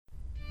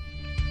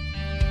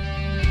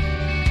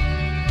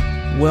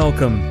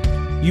Welcome.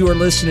 You are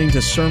listening to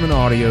sermon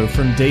audio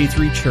from Day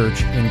 3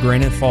 Church in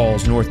Granite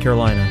Falls, North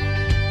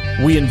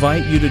Carolina. We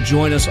invite you to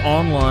join us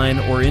online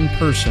or in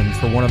person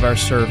for one of our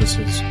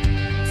services.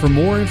 For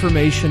more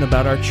information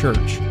about our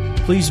church,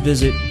 please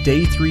visit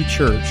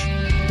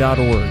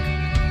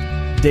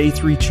day3church.org. Day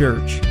 3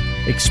 Church.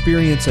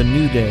 Experience a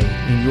new day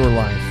in your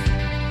life.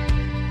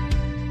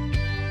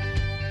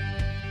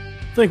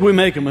 I think we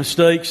make a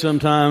mistake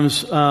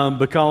sometimes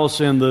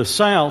because in the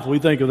South, we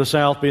think of the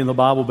South being the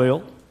Bible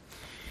Belt.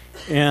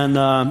 And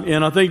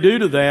I think due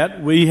to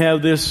that, we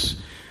have this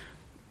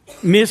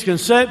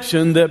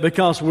misconception that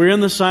because we're in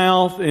the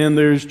South and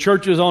there's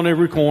churches on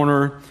every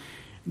corner,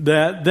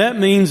 that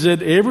means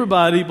that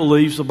everybody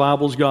believes the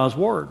Bible is God's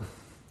Word.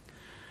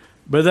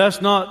 But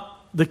that's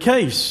not the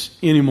case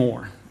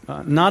anymore.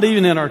 Not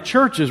even in our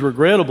churches,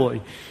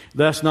 regrettably,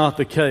 that's not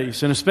the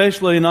case. And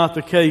especially not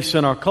the case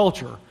in our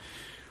culture.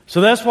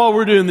 So that's why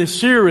we're doing this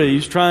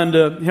series, trying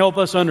to help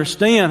us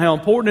understand how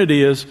important it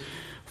is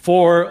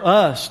for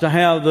us to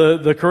have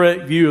the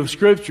correct view of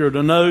Scripture,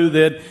 to know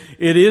that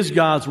it is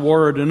God's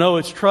Word, to know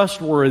it's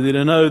trustworthy,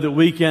 to know that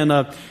we can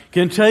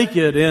take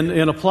it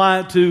and apply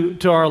it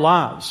to our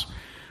lives.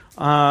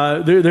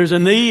 There's a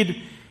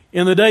need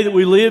in the day that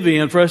we live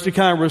in for us to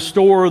kind of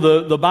restore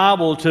the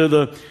Bible to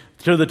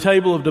the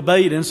table of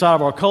debate inside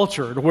of our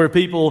culture, to where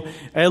people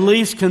at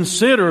least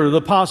consider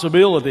the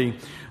possibility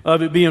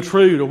of it being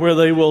true, to where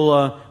they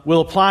will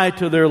apply it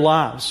to their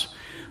lives.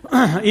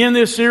 In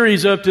this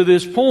series up to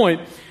this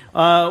point,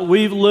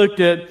 we've looked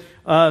at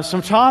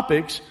some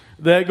topics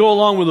that go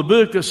along with the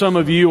book that some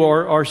of you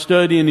are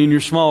studying in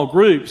your small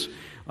groups.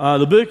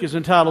 The book is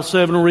entitled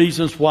 7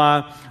 Reasons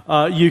Why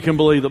You Can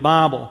Believe the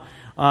Bible.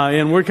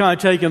 And we're kind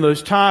of taking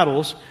those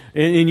titles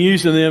and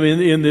using them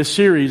in this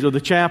series of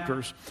the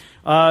chapters.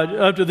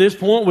 Up to this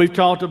point, we've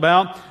talked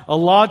about a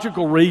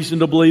logical reason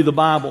to believe the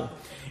Bible.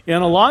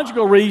 And a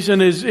logical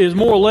reason is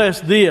more or less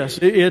this.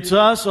 It's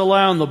us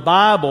allowing the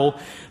Bible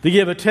to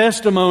give a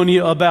testimony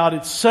about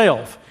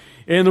itself.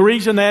 And the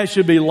reason that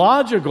should be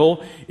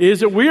logical is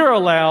that we are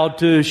allowed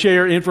to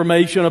share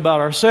information about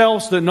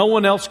ourselves that no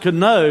one else could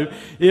know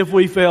if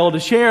we fail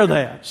to share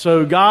that.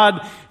 So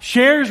God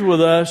shares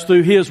with us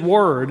through His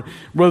Word,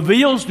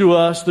 reveals to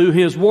us through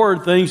His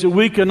Word things that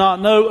we could not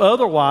know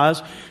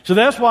otherwise. So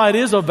that's why it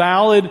is a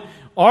valid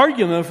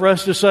argument for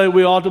us to say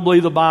we ought to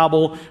believe the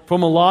Bible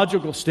from a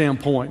logical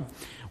standpoint.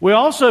 We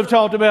also have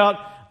talked about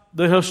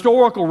the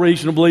historical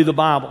reason to believe the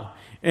Bible.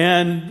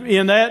 And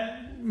in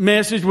that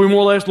message, we more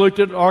or less looked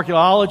at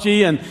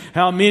archaeology and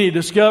how many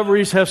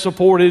discoveries have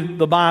supported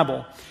the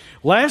Bible.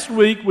 Last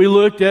week, we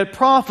looked at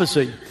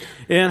prophecy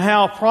and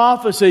how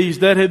prophecies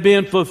that have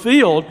been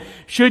fulfilled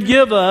should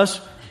give us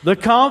the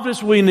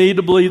confidence we need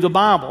to believe the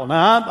Bible.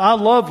 Now, I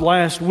loved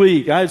last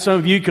week. I had some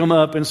of you come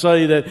up and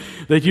say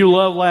that you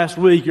loved last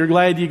week. You're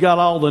glad you got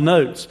all the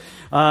notes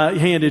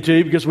handed to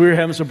you because we were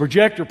having some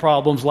projector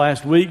problems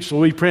last week, so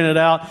we printed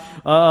out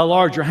a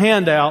larger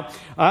handout.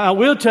 I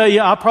will tell you,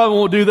 I probably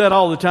won't do that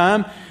all the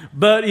time,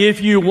 but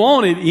if you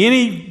wanted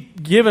any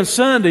given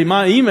Sunday,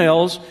 my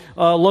email's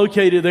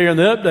located there in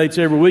the updates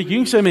every week. You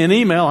can send me an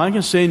email. I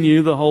can send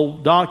you the whole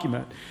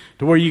document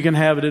to where you can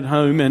have it at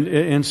home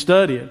and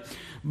study it.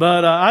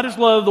 But I just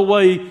love the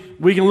way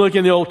we can look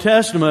in the Old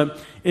Testament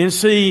and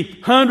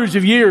see hundreds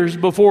of years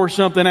before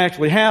something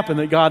actually happened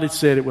that God had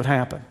said it would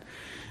happen.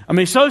 I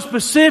mean, so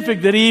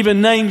specific that He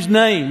even names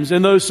names,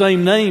 and those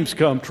same names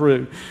come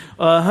true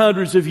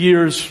hundreds of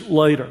years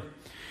later.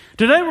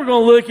 Today we're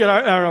going to look at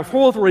our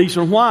fourth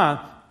reason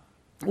why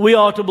we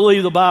ought to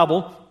believe the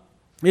Bible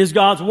is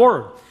God's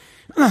Word.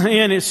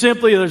 And it's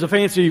simply, there's a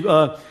fancy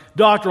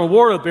doctrinal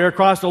word up there,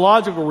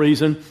 Christological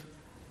reason,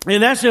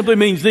 and that simply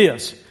means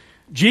this.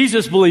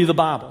 Jesus believed the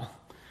Bible.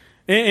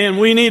 And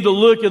we need to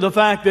look at the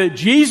fact that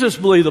Jesus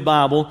believed the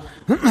Bible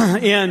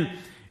and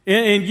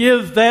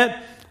give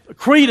that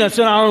credence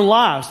in our own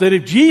lives. That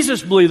if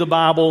Jesus believed the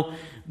Bible,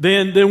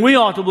 then we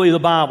ought to believe the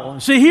Bible.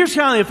 See, here's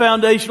kind of the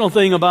foundational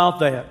thing about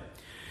that.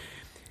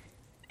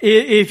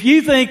 If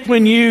you think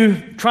when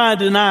you try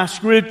to deny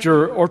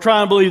Scripture or try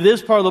to believe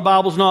this part of the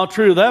Bible is not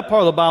true, that part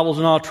of the Bible is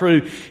not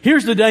true,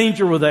 here's the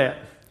danger with that.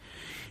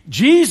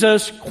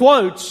 Jesus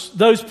quotes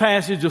those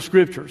passages of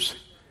Scriptures.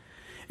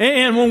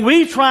 And when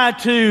we try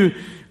to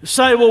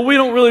say, well, we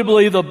don't really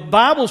believe the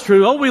Bible's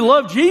true, oh, we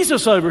love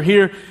Jesus over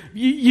here,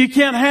 you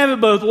can't have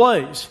it both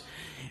ways.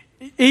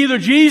 Either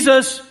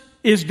Jesus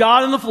is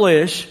God in the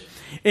flesh,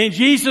 and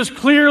Jesus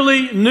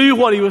clearly knew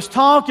what He was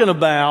talking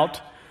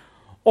about,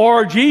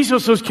 or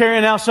Jesus was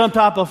carrying out some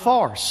type of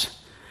farce.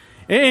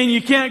 And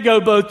you can't go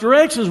both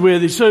directions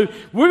with it. So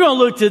we're going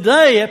to look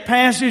today at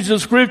passages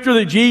of Scripture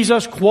that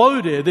Jesus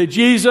quoted, that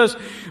Jesus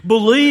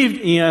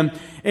believed in.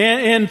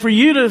 And for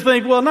you to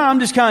think, well, no, I'm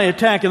just kind of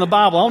attacking the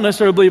Bible. I don't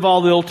necessarily believe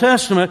all the Old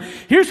Testament.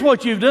 Here's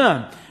what you've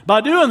done.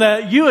 By doing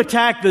that, you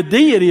attack the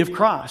deity of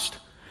Christ.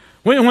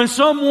 When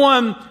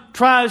someone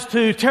tries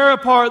to tear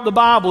apart the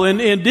Bible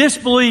and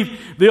disbelieve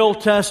the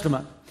Old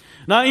Testament.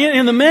 Now,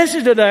 in the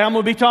message today, I'm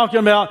going to be talking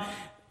about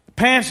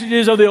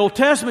passages of the Old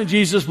Testament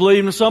Jesus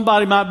believed, and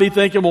somebody might be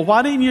thinking, well,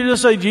 why didn't you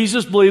just say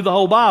Jesus believed the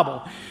whole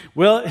Bible?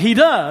 Well, he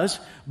does,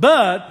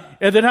 but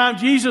at the time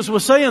Jesus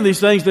was saying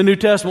these things, the New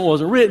Testament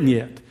wasn't written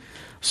yet.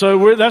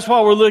 So that's why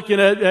we're looking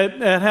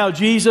at how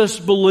Jesus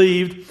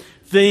believed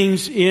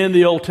things in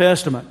the Old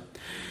Testament.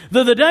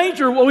 The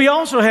danger what we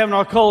also have in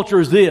our culture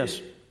is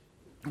this.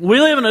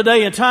 We live in a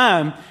day and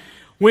time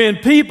when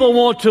people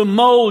want to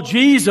mold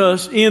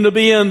Jesus into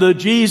being the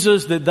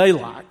Jesus that they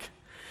like.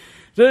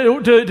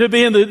 To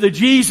being the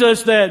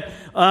Jesus that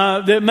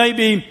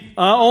maybe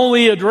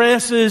only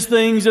addresses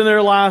things in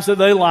their lives that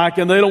they like,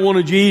 and they don't want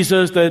a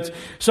Jesus that's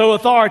so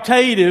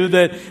authoritative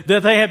that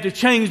they have to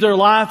change their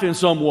life in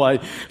some way.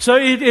 So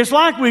it's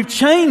like we've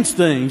changed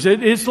things.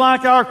 It's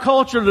like our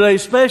culture today,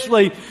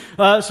 especially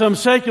some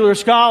secular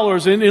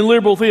scholars and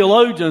liberal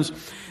theologians,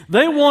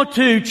 they want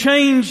to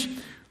change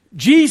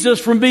Jesus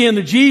from being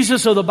the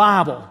Jesus of the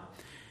Bible.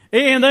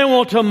 And they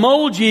want to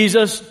mold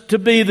Jesus to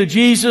be the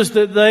Jesus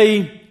that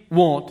they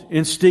want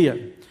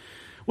instead.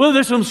 Well,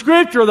 there's some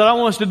scripture that I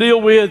want us to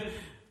deal with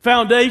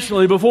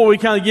foundationally before we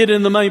kind of get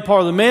in the main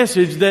part of the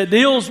message that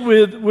deals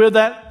with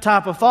that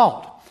type of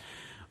thought.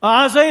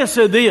 Isaiah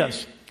said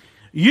this,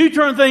 "You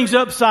turn things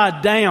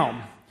upside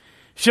down.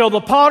 Shall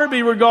the potter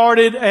be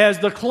regarded as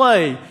the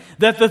clay,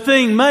 that the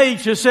thing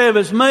made should say of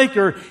its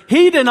maker,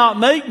 He did not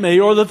make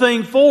me, or the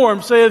thing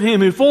formed say of him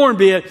who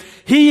formed it,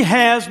 He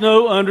has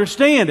no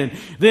understanding."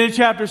 Then in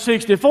chapter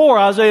 64,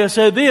 Isaiah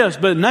said this,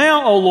 "But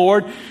now, O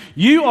Lord,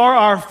 You are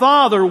our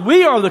Father,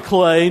 we are the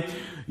clay,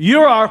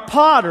 You're our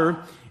potter,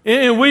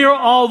 and we are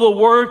all the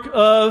work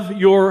of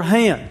Your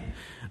hand."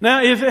 Now,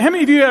 how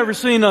many of you ever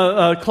seen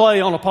a clay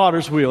on a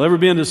potter's wheel? Ever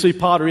been to see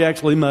pottery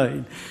actually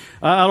made?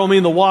 I don't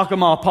mean the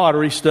Waccamaw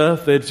pottery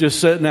stuff that's just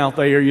sitting out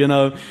there, you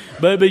know.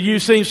 But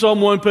you've seen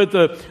someone put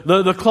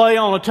the clay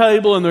on a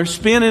table and they're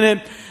spinning it.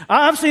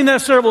 I've seen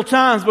that several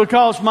times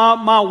because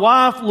my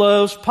wife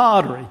loves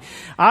pottery.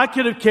 I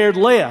could have cared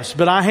less,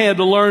 but I had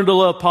to learn to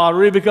love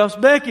pottery because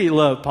Becky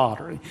loved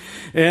pottery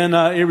and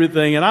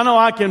everything. And I know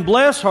I can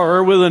bless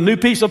her with a new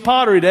piece of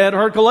pottery to add to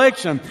her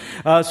collection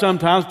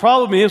sometimes.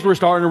 Problem is we're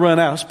starting to run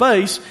out of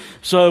space,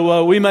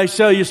 so we may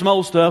sell you some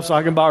old stuff so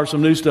I can buy her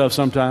some new stuff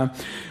sometime.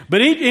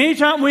 But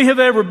anytime we have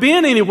ever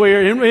been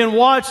anywhere and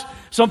watched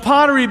some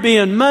pottery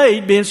being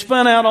made, being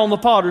spun out on the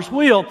potter's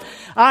wheel,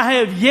 I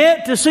have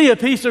yet to see a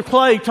piece of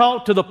clay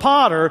talk to the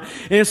potter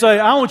and say,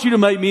 "I want you to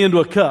make me into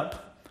a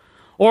cup."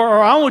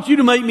 Or "I want you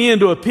to make me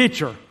into a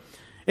pitcher."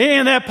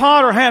 And that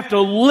potter have to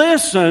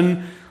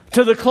listen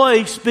to the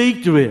clay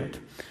speak to it.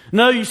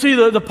 No, you see,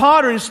 the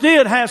potter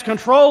instead has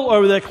control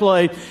over that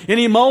clay, and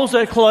he molds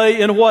that clay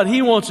into what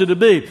he wants it to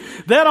be.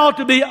 That ought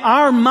to be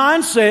our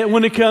mindset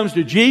when it comes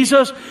to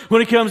Jesus,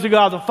 when it comes to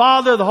God the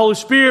Father, the Holy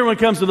Spirit, when it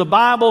comes to the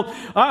Bible.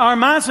 Our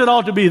mindset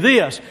ought to be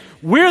this.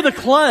 We're the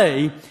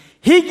clay.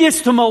 He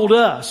gets to mold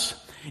us.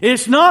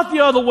 It's not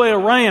the other way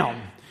around.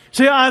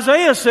 See,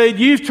 Isaiah said,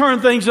 "You've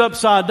turned things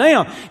upside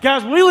down."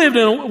 Guys, we live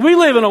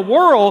in a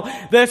world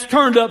that's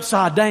turned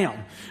upside down.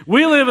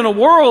 We live in a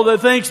world that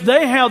thinks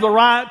they have the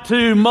right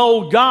to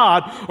mold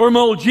God or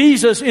mold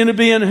Jesus into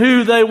being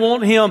who they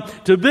want Him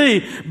to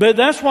be. But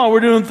that's why we're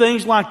doing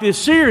things like this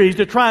series,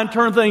 to try and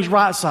turn things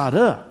right side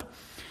up,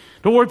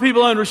 to where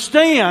people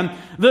understand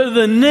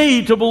the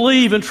need to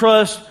believe and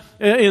trust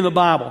in the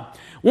Bible.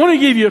 I want to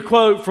give you a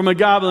quote from a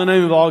guy by the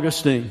name of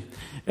Augustine.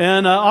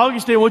 And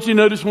Augustine, I want you to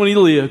notice when he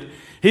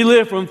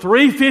lived from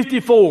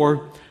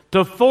 354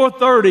 to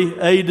 430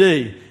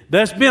 AD.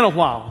 That's been a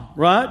while,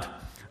 right?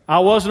 I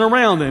wasn't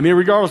around then,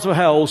 regardless of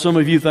how old some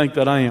of you think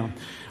that I am.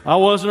 I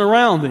wasn't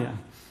around then.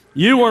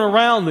 You weren't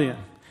around then.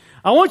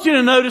 I want you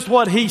to notice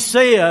what he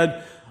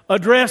said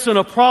addressing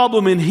a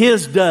problem in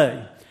his day.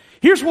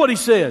 Here's what he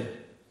said.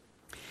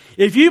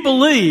 If you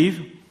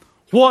believe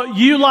what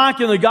you like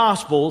in the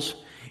Gospels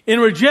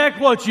and reject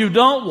what you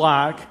don't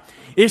like,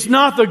 it's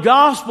not the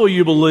gospel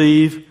you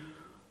believe,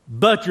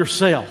 but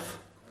yourself.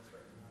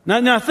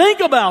 Now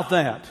think about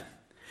that.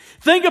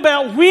 Think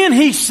about when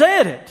he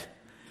said it.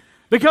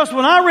 Because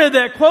when I read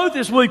that quote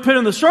this week,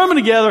 putting the sermon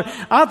together,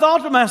 I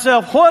thought to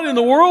myself, what in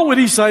the world would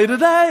he say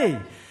today?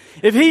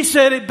 If he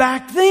said it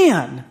back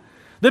then,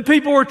 that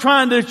people were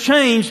trying to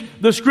change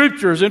the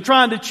scriptures and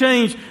trying to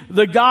change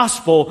the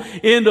gospel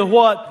into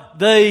what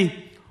they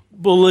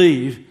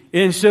believe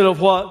instead of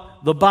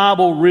what the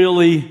Bible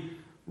really,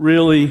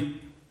 really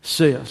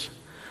says.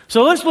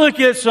 So let's look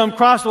at some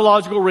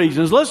Christological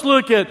reasons. Let's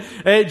look at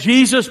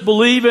Jesus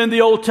believing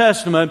the Old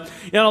Testament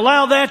and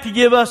allow that to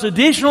give us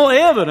additional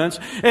evidence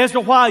as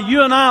to why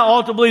you and I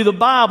ought to believe the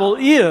Bible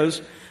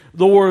is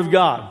the Word of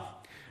God.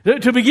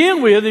 To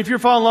begin with, if you're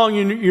following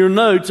along in your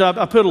notes,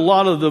 I put a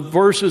lot of the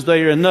verses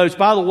there in notes.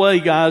 By the way,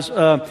 guys,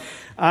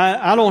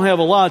 I don't have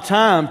a lot of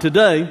time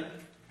today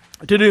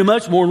to do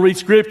much more than read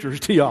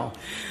scriptures to y'all.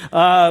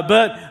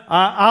 But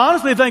I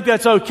honestly think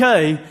that's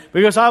okay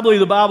because I believe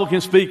the Bible can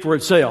speak for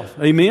itself.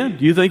 Amen?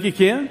 Do you think it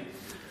can?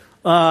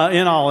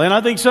 in all. And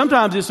I think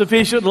sometimes it's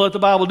sufficient to let the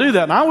Bible do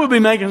that. And I will be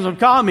making some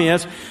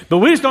comments, but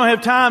we just don't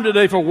have time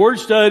today for word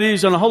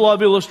studies and a whole lot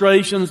of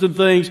illustrations and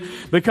things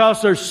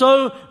because there's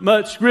so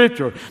much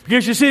Scripture.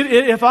 Because you see,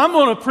 if I'm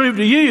going to prove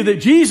to you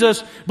that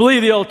Jesus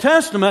believed the Old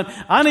Testament,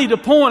 I need to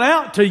point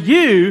out to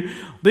you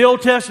the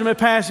Old Testament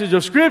passage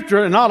of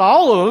Scripture, and not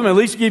all of them, at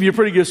least give you a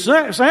pretty good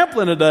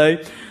sampling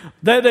today,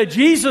 that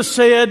Jesus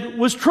said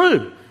was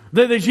true.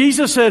 That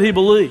Jesus said he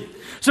believed.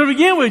 So to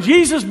begin with,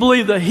 Jesus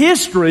believed the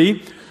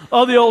history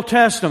of the Old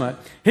Testament.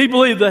 He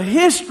believed the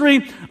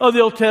history of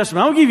the Old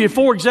Testament. I'll give you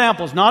 4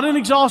 examples, not an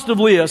exhaustive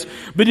list,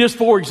 but just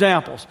 4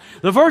 examples.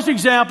 The first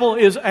example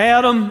is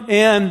Adam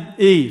and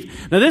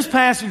Eve. Now this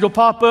passage will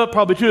pop up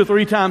probably 2 or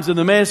 3 times in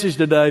the message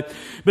today.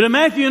 But in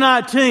Matthew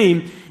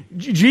 19,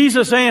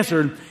 Jesus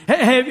answered,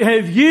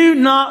 have you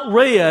not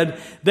read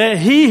that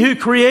he who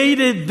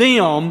created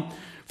them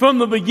from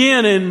the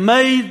beginning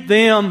made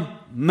them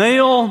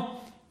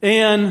male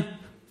and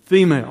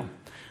female?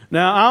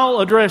 Now,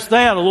 I'll address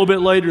that a little bit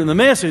later in the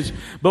message,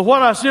 but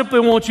what I simply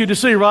want you to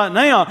see right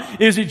now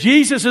is that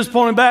Jesus is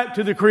pointing back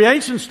to the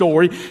creation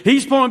story.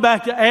 He's pointing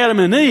back to Adam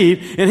and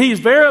Eve, and he's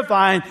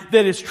verifying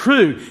that it's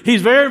true.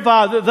 He's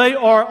verified that they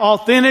are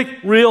authentic,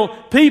 real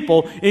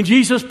people, and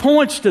Jesus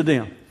points to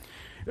them.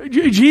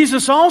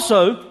 Jesus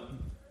also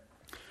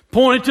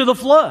pointed to the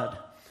flood.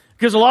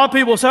 Because a lot of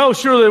people say, oh,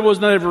 sure, there was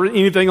never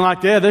anything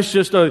like that. That's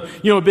just a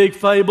big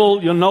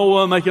fable.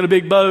 Noah making a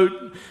big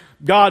boat.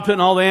 God putting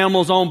all the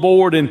animals on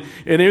board and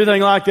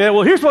everything like that.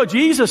 Well, here's what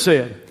Jesus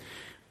said.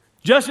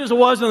 Just as it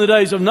was in the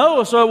days of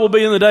Noah, so it will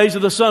be in the days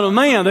of the Son of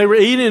Man. They were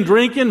eating and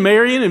drinking,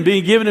 marrying and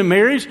being given in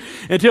marriage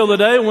until the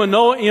day when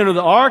Noah entered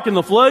the ark and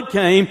the flood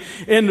came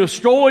and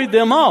destroyed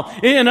them all.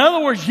 In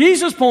other words,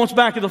 Jesus points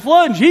back to the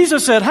flood and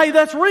Jesus said, hey,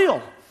 that's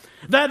real.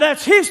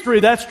 That's history.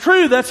 That's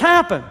true. That's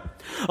happened.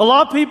 A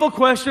lot of people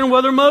question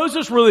whether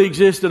Moses really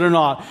existed or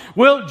not.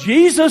 Well,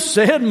 Jesus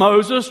said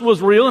Moses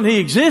was real and he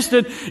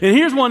existed. And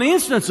here's one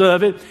instance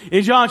of it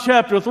in John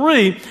chapter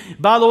 3.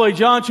 By the way,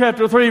 John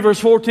chapter 3, verse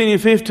 14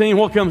 and 15,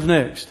 what comes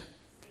next?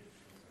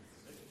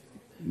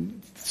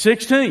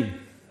 16.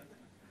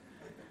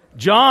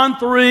 John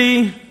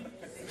 3,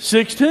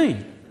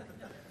 16.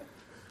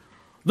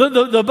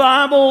 The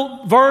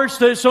Bible verse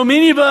that so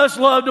many of us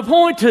love to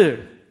point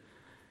to.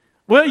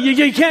 Well,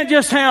 you can't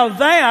just have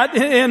that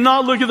and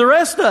not look at the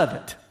rest of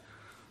it.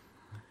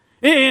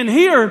 And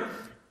here,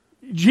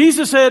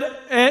 Jesus said,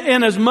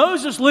 and as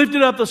Moses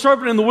lifted up the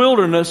serpent in the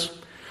wilderness,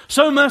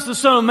 so must the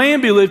Son of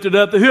Man be lifted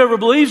up, that whoever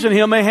believes in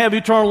him may have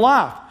eternal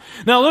life.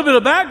 Now, a little bit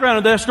of background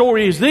of that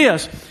story is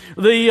this.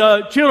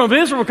 The children of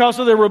Israel, because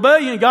of their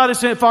rebellion, God has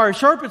sent fiery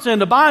serpents in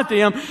to bite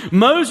them.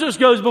 Moses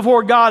goes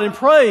before God and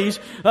prays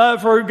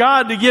for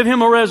God to give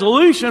him a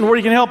resolution where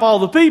he can help all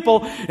the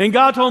people. And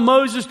God told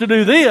Moses to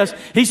do this.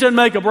 He said,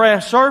 make a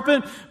brass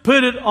serpent,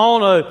 put it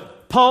on a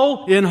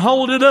pole and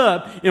hold it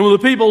up. And when the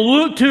people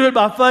look to it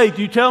by faith,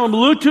 you tell them to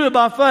look to it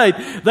by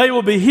faith, they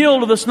will be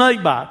healed of the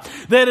snake bite.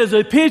 That is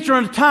a picture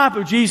and a type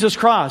of Jesus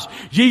Christ.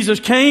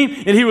 Jesus came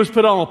and he was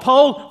put on a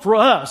pole for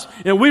us.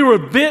 And we were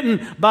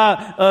bitten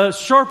by a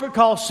serpent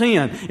called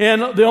sin.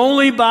 And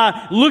only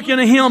by looking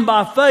at him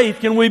by faith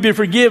can we be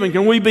forgiven,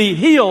 can we be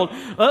healed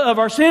of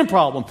our sin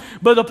problem.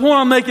 But the point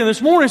I'm making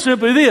this morning is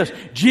simply this.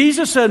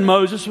 Jesus said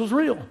Moses was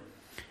real.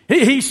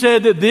 He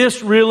said that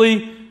this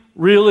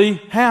really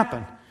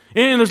happened.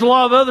 And there's a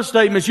lot of other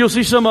statements. You'll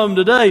see some of them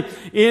today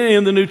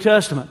in the New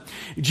Testament.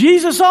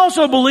 Jesus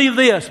also believed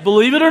this.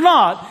 Believe it or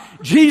not,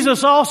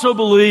 Jesus also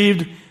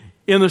believed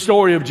in the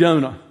story of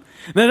Jonah.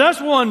 Now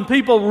that's one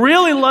people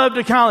really love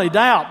to kind of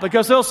doubt,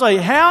 because they'll say,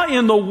 how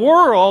in the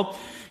world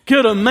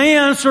could a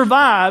man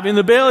survive in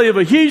the belly of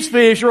a huge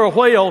fish or a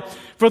whale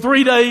for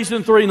 3 days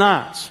and 3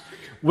 nights?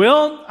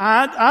 Well,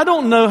 I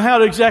don't know how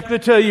to exactly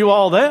tell you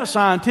all that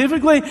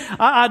scientifically.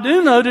 I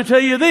do know to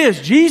tell you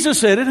this. Jesus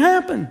said it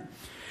happened.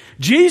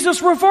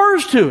 Jesus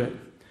refers to it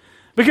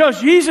because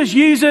Jesus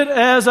used it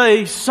as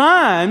a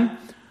sign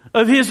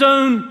of his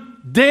own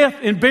death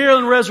and burial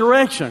and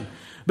resurrection.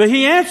 But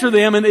he answered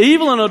them, an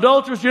evil and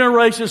adulterous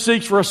generation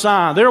seeks for a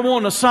sign. They're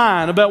wanting a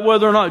sign about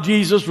whether or not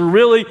Jesus was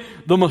really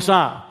the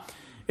Messiah.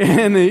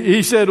 And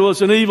he said, well,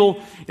 it's an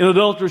evil and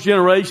adulterous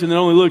generation that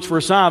only looks for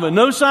a sign. But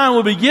no sign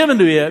will be given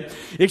to it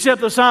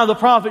except the sign of the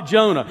prophet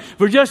Jonah.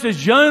 For just as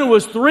Jonah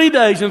was 3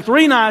 days and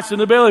 3 nights in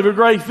the belly of a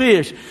great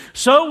fish,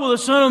 so will the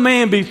Son of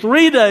Man be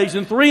 3 days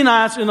and 3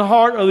 nights in the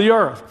heart of the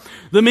earth.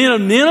 The men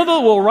of Nineveh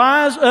will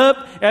rise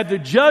up at the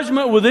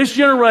judgment with this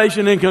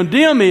generation and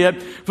condemn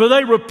it, for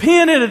they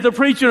repented at the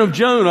preaching of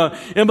Jonah,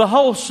 and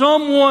behold,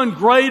 someone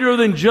greater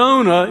than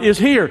Jonah is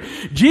here.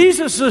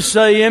 Jesus is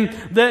saying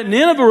that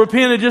Nineveh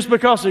repented just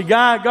because a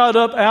guy got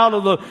up out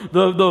of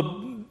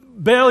the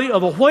belly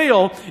of a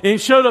whale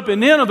and showed up in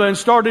Nineveh and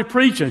started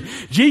preaching.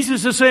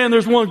 Jesus is saying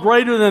there's one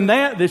greater than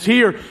that that's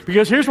here,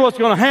 because here's what's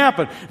going to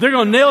happen. They're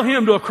going to nail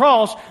him to a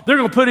cross. They're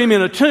going to put him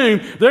in a tomb.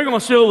 They're going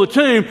to seal the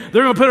tomb.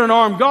 They're going to put an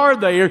armed guard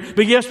there.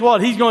 But guess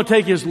what? He's going to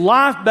take his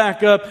life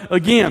back up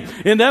again.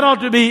 And that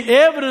ought to be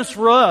evidence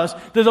for us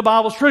that the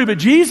Bible's true. But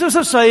Jesus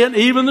is saying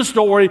even the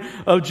story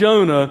of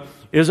Jonah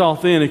is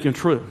authentic and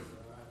true.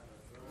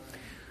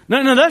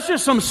 Now, that's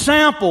just some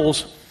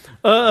samples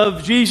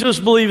of Jesus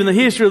believing the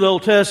history of the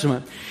Old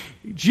Testament.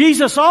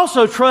 Jesus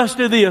also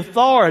trusted the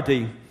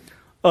authority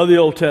of the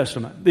Old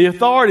Testament. The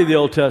authority of the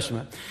Old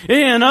Testament.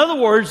 In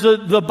other words,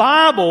 the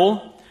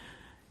Bible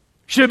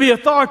should be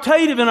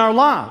authoritative in our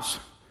lives.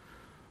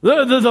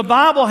 The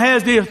Bible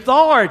has the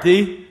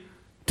authority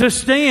to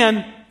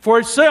stand for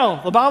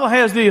itself. The Bible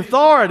has the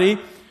authority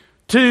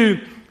to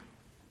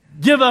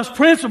give us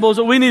principles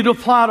that we need to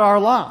apply to our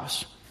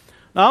lives.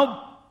 Now,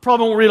 I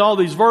probably won't read all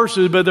these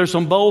verses, but there's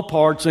some bold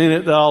parts in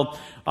it that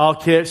I'll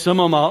catch. Some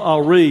of them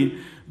I'll read.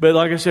 But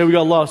like I said, we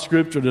got a lot of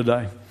scripture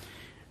today.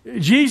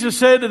 Jesus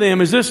said to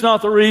them, "Is this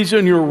not the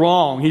reason you're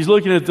wrong?" He's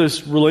looking at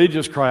this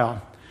religious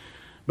crowd.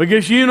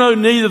 "Because you know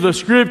neither the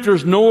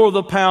scriptures nor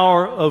the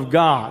power of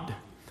God."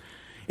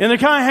 And they're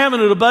kind of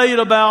having a debate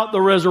about the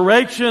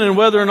resurrection and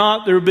whether or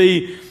not there would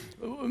be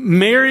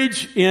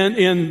marriage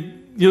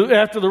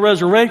after the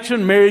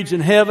resurrection, marriage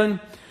in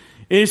heaven.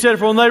 And he said,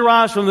 "For when they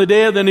rise from the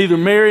dead, they're neither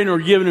married nor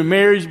given in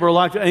marriage, but are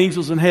like the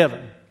angels in heaven.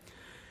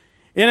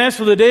 And as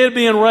for the dead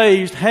being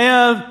raised,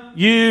 have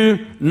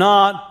you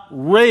not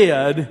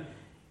read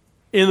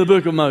in the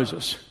book of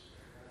Moses?"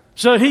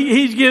 So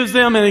he gives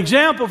them an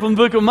example from the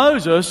book of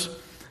Moses,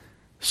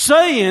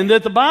 saying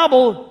that the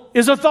Bible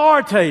is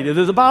authoritative,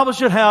 that the Bible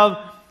should have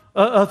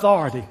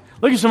authority.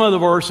 Look at some other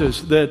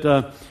verses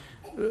that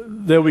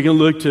we can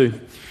look to.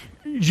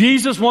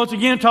 Jesus, once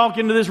again,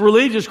 talking to this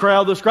religious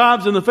crowd, the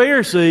scribes and the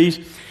Pharisees,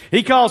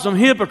 he calls them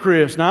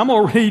hypocrites. Now, I'm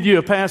going to read you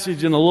a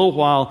passage in a little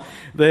while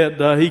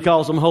that he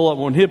calls them a whole lot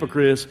more than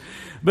hypocrites.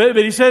 But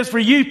he says, "For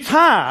you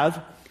tithe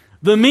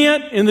the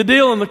mint and the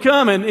dill and the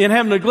cumin, and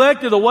have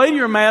neglected the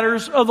weightier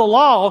matters of the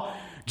law,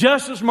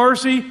 justice,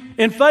 mercy,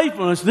 and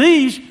faithfulness.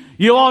 These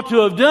you ought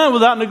to have done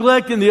without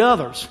neglecting the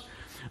others."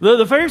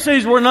 The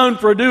Pharisees were known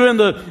for doing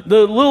the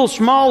little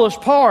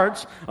smallest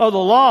parts of the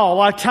law,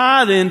 like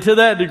tithing to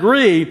that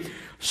degree,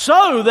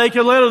 so they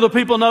could let other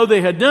people know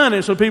they had done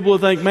it, so people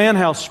would think, "Man,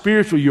 how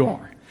spiritual you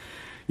are.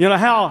 You know,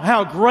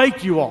 how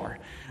great you are."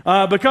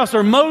 Because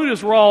their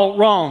motives were all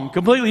wrong,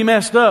 completely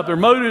messed up. Their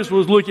motives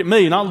was look at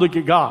me, not look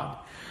at God.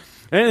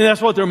 And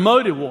that's what their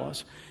motive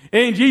was.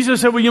 And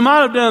Jesus said, "Well, you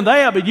might have done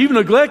that, but you've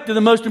neglected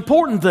the most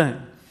important thing.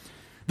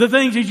 The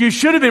things that you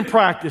should have been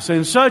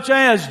practicing, such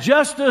as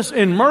justice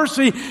and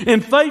mercy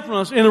and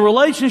faithfulness in the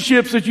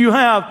relationships that you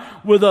have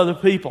with other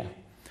people."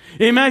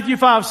 In Matthew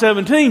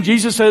 5:17,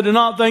 Jesus said, "Do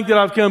not think that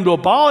I've come to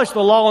abolish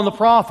the law and the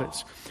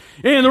prophets."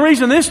 And the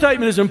reason this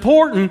statement is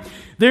important,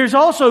 there's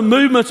also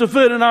movements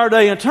afoot in our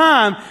day and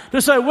time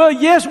to say, well,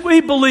 yes,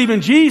 we believe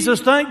in Jesus,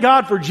 thank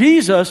God for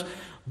Jesus,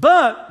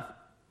 but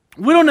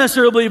we don't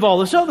necessarily believe all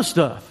this other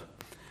stuff.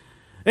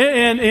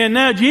 And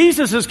now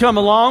Jesus has come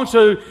along,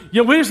 so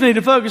we just need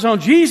to focus on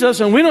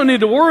Jesus, and we don't need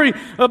to worry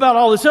about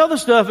all this other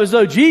stuff as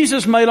though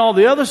Jesus made all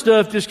the other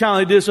stuff just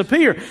kind of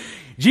disappear.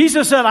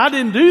 Jesus said, "I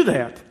didn't do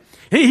that."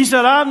 He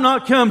said, "I've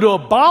not come to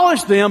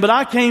abolish them, but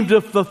I came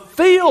to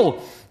fulfill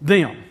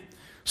them."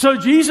 So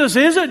Jesus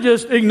isn't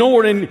just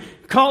ignored and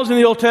causing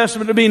the Old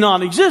Testament to be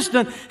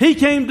non-existent. He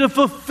came to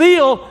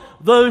fulfill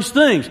those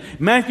things.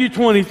 Matthew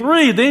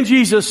 23, then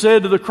Jesus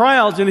said to the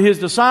crowds and his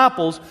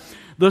disciples,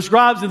 "The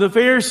scribes and the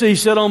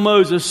Pharisees sit on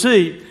Moses'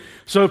 seat.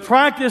 So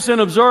practice and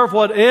observe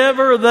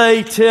whatever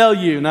they tell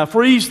you." Now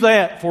freeze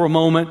that for a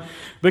moment,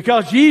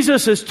 because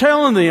Jesus is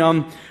telling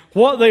them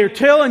what they are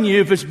telling you.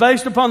 If it's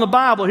based upon the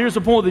Bible, here's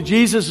the point that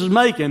Jesus is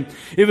making.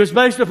 If it's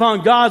based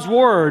upon God's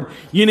Word,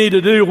 you need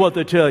to do what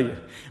they tell you.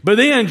 But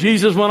then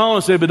Jesus went on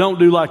and said, "But don't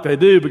do like they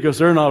do, because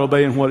they're not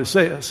obeying what it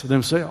says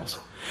themselves."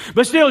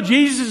 But still,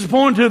 Jesus is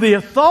pointing to the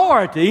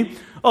authority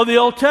of the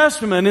Old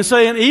Testament and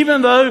saying,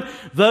 even though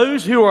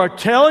those who are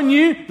telling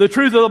you the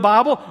truth of the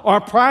Bible are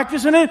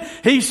practicing it,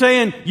 he's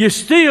saying you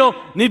still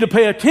need to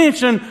pay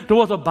attention to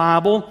what the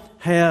Bible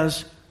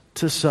has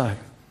to say.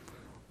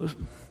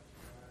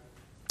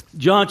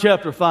 John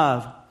chapter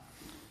 5.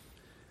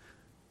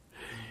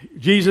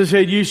 Jesus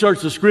said, "You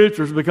search the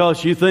Scriptures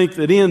because you think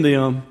that in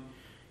them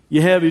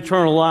you have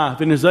eternal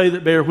life, and it's they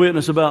that bear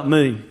witness about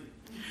me.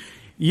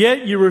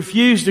 Yet you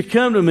refuse to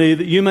come to me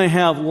that you may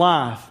have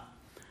life.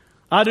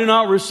 I do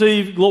not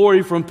receive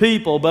glory from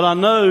people, but I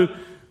know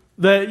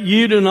that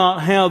you do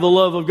not have the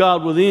love of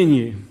God within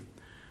you.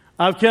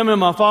 I've come in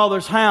my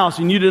Father's house,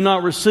 and you do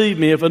not receive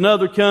me. If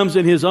another comes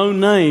in his own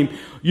name,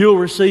 you'll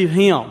receive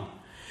him.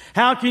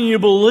 How can you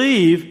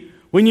believe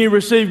when you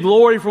receive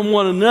glory from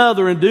one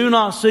another and do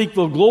not seek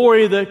the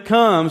glory that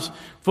comes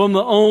from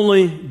the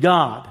only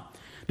God?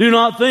 Do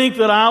not think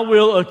that I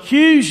will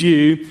accuse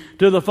you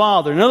to the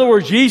Father." In other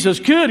words, Jesus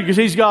could, because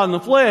he's God in the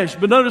flesh.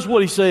 But notice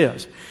what he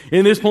says.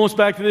 And this points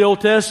back to the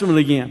Old Testament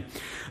again.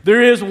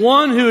 "There is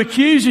one who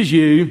accuses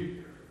you,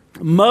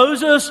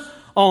 Moses,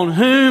 on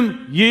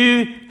whom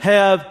you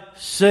have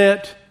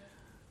set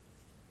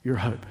your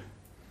hope."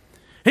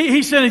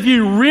 He said if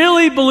you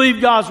really believe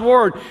God's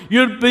Word,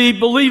 you'd be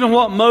believing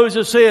what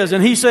Moses says.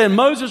 And he said,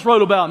 Moses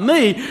wrote about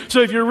me, so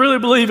if you're really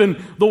believing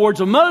the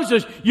words of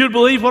Moses, you'd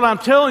believe what I'm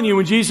telling you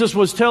when Jesus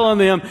was telling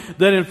them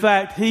that in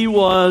fact he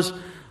was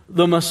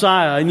the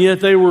Messiah. And yet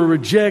they were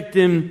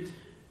rejecting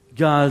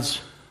God's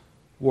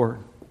Word.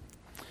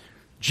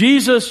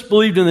 Jesus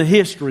believed in the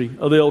history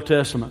of the Old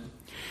Testament.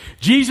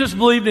 Jesus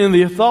believed in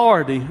the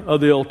authority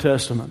of the Old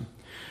Testament.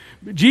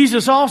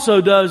 Jesus also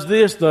does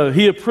this, though.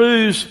 He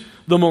approves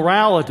the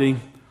morality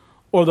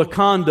or the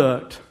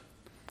conduct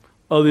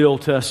of the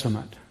Old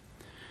Testament.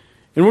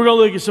 And we're going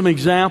to look at some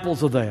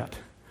examples of that.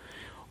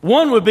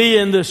 One would be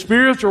in the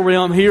spiritual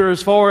realm here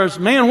as far as,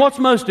 man, what's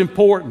most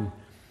important?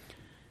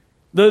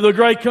 The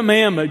great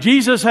commandment.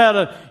 Jesus had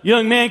a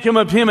young man come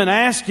up to him and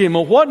ask him,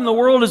 well, what in the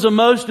world is the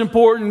most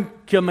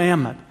important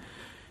commandment?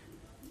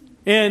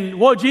 And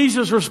what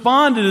Jesus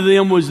responded to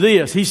them was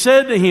this. He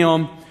said to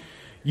him,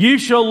 you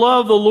shall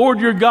love the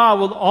Lord your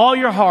God with all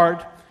your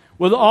heart,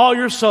 with all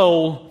your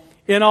soul,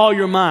 and all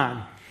your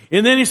mind.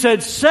 And then he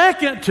said,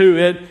 second to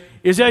it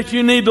is that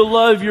you need to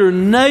love your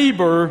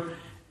neighbor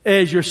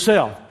as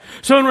yourself.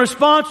 So in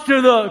response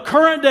to the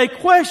current day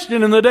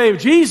question in the day of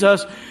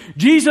Jesus,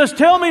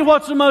 tell me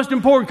what's the most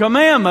important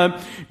commandment.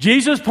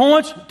 Jesus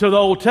points to the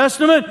Old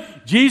Testament.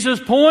 Jesus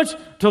points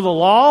to the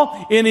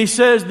law. And he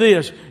says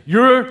this,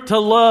 you're to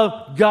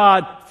love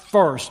God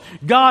first.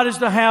 God is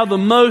to have the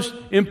most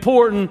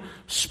important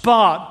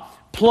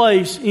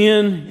place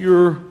in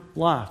your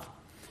life.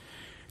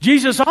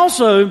 Jesus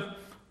also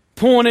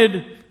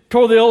pointed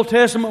toward the Old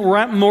Testament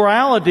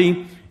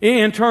morality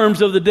in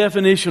terms of the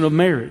definition of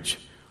marriage.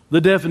 The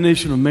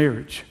definition of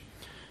marriage.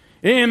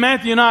 In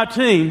Matthew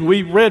 19,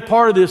 we read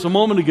part of this a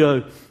moment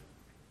ago.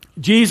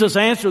 Jesus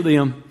answered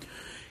them,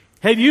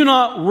 have you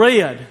not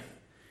read?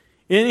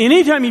 And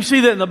anytime you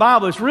see that in the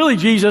Bible, it's really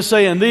Jesus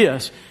saying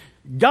this.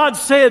 God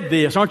said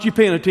this. Aren't you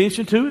paying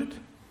attention to it?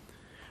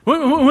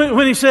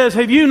 When he says,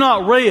 have you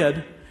not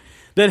read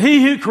that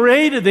he who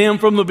created them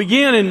from the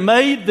beginning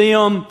made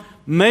them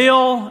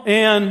male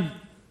and,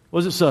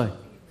 what does it say?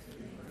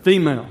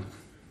 Female.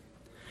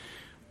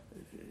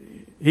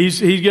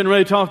 He's getting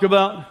ready to talk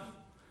about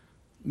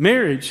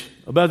marriage,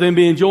 about them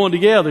being joined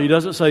together. He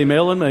doesn't say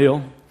male and male,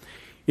 and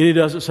he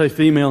doesn't say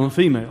female and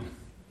female.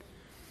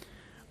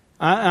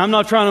 I'm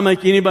not trying to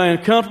make anybody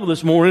uncomfortable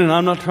this morning, and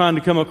I'm not trying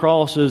to come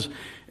across as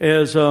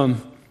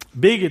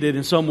bigoted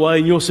in some way,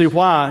 and you'll see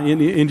why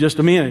in just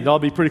a minute. I'll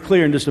be pretty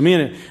clear in just a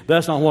minute.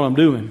 That's not what I'm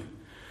doing.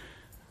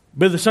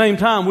 But at the same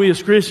time, we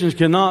as Christians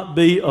cannot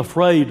be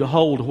afraid to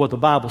hold to what the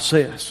Bible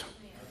says.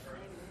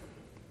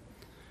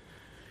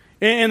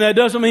 And that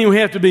doesn't mean we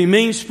have to be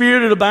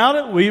mean-spirited about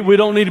it. We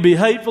don't need to be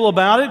hateful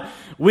about it.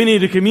 We need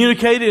to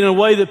communicate it in a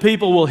way that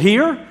people will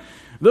hear.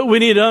 That we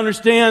need to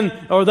understand,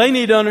 or they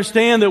need to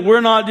understand, that we're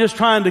not just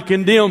trying to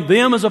condemn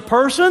them as a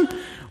person.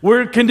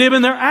 We're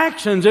condemning their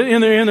actions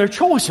and their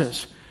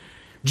choices.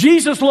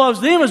 Jesus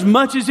loves them as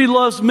much as he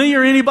loves me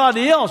or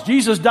anybody else.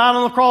 Jesus died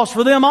on the cross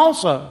for them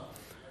also.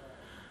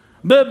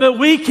 But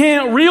we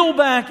can't reel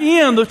back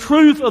in the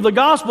truth of the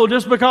gospel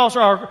just because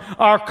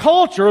our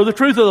culture, the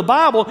truth of the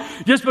Bible,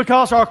 just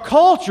because our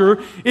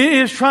culture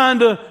is trying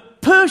to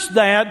push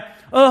that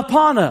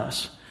upon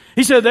us.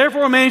 He said,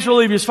 therefore a man shall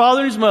leave his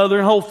father and his mother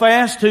and hold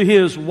fast to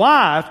his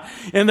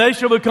wife, and they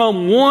shall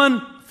become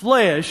one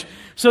flesh,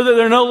 so that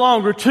they're no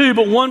longer two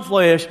but one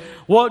flesh.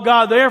 What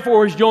God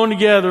therefore has joined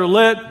together,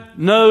 let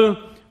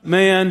no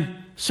man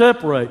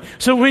separate.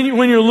 So when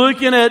you're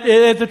looking at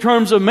the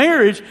terms of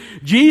marriage,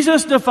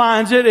 Jesus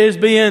defines it as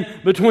being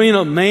between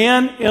a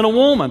man and a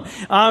woman.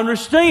 I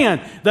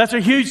understand that's a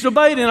huge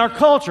debate in our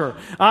culture.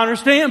 I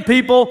understand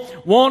people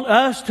want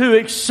us to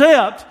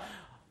accept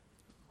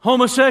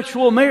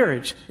homosexual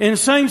marriage and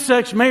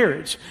same-sex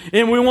marriage.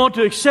 And we want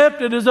to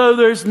accept it as though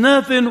there's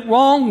nothing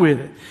wrong with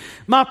it.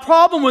 My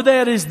problem with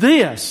that is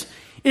this.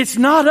 It's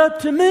not up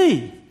to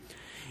me.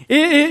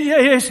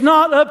 It's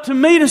not up to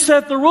me to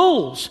set the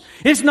rules.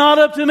 It's not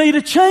up to me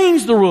to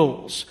change the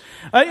rules.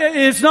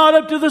 It's not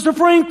up to the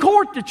Supreme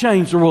Court to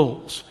change the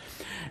rules.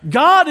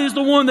 God is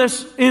the one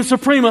that's in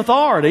supreme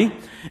authority,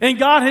 and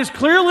God has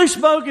clearly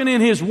spoken in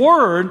His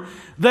Word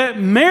that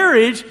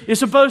marriage is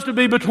supposed to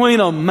be between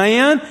a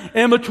man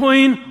and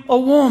between a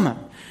woman.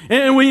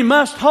 And we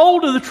must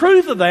hold to the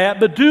truth of that,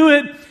 but do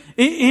it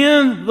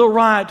in the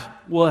right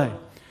way.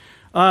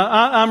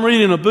 I'm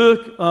reading a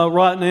book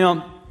right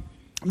now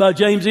by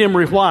James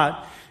Emery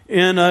White,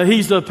 and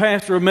he's the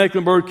pastor of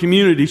Mecklenburg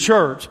Community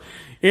Church.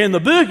 And the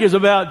book is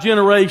about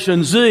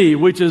Generation Z,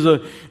 which is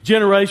a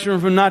generation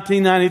from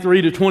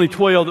 1993 to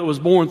 2012 that was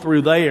born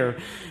through there.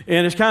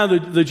 And it's kind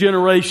of the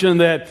generation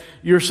that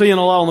you're seeing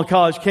a lot on the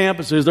college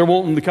campuses. They're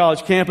wanting the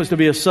college campus to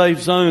be a safe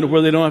zone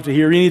where they don't have to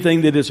hear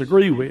anything they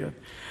disagree with.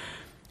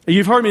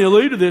 You've heard me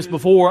allude to this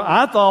before.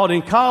 I thought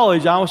in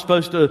college I was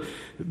supposed to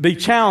be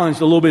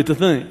challenged a little bit to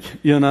think,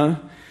 and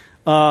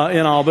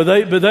all. But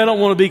they don't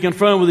want to be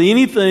confronted with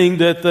anything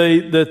that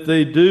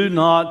they do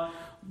not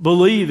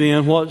believe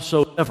in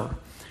whatsoever.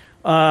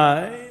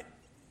 And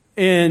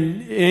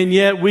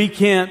yet we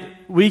can't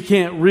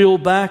reel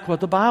back what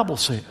the Bible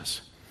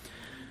says.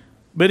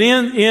 But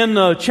in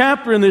a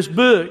chapter in this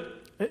book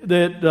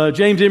that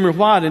James Emery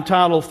White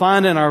entitled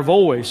 "Finding Our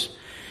Voice,"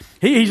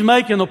 he's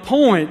making the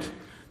point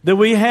that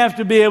we have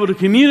to be able to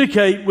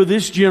communicate with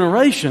this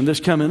generation that's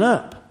coming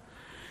up.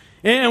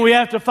 And we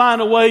have to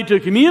find a way to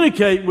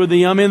communicate with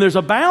them, and there's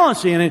a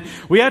balance in it.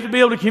 We have to be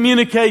able to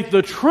communicate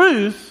the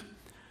truth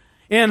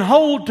and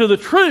hold to the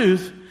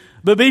truth,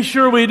 but be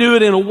sure we do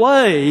it in a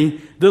way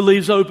that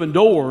leaves open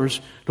doors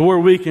to where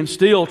we can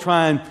still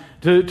try and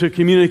to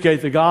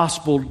communicate the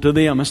gospel to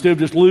them instead of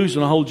just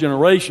losing a whole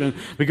generation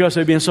because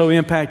they've been so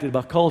impacted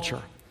by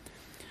culture.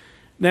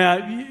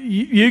 Now,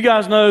 you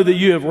guys know that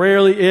you have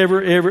rarely,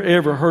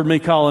 ever heard me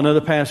call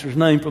another pastor's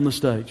name from the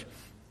stage.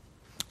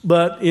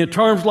 But in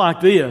terms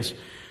like this,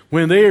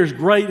 when there's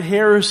great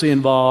heresy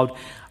involved,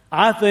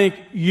 I think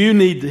you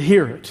need to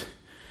hear it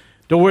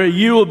to where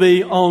you will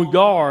be on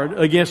guard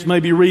against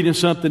maybe reading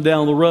something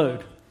down the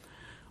road.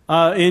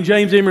 And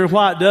James Emery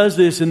White does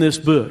this in this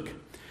book.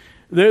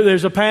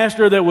 There's a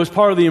pastor that was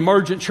part of the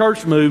emergent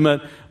church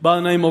movement by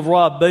the name of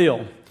Rob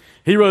Bell.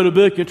 He wrote a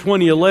book in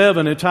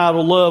 2011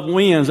 entitled Love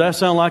Wins. That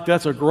sounds like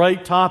that's a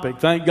great topic.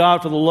 Thank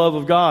God for the love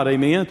of God.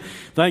 Amen.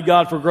 Thank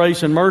God for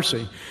grace and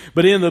mercy.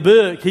 But in the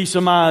book, he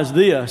surmised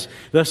this,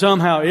 that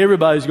somehow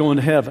everybody's going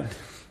to heaven,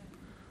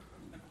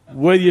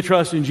 whether you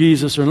trust in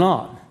Jesus or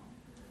not.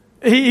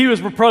 He was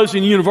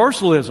proposing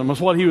universalism, was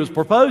what he was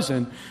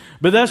proposing.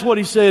 But that's what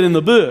he said in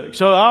the book.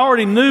 So I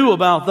already knew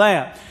about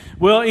that.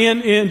 Well,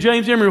 in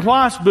James Emery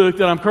White's book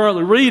that I'm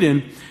currently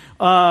reading,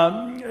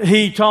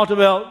 he talked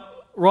about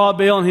Rob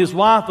Bell and his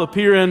wife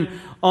appearing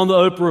on the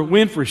Oprah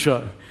Winfrey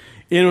Show.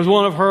 And it was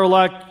one of her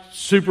like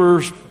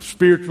super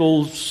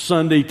spiritual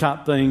Sunday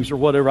type things or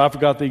whatever. I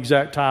forgot the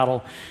exact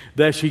title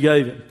that she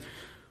gave it.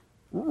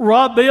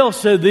 Rob Bell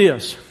said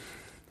this.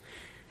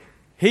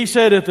 He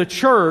said if the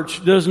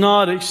church does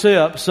not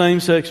accept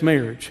same-sex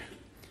marriage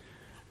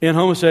and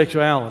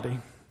homosexuality,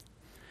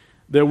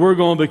 that we're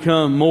going to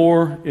become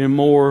more and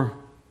more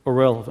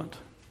irrelevant.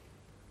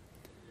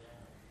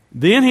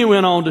 Then he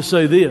went on to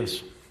say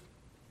this.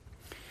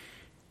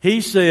 He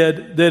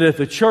said that if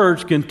the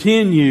church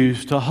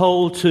continues to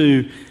hold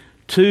to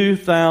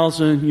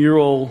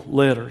 2,000-year-old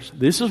letters,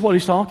 this is what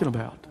he's talking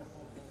about.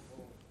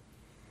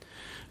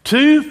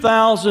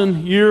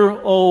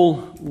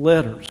 2,000-year-old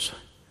letters,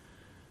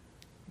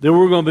 then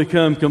we're going to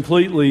become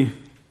completely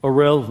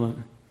irrelevant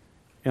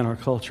in our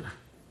culture.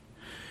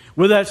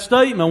 With that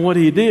statement, what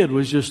he did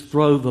was just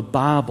throw the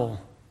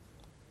Bible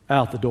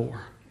out the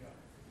door.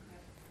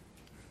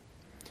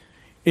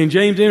 And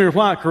James Emery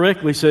White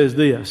correctly says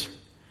this.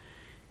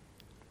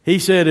 He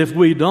said if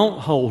we don't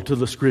hold to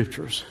the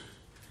Scriptures,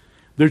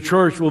 the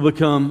church will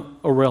become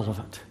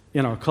irrelevant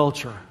in our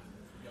culture.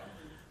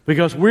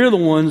 Because we're the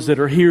ones that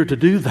are here to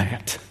do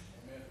that.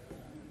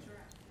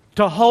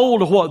 To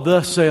hold to what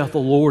thus saith the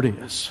Lord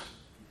is.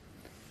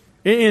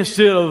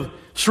 Instead of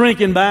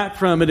shrinking back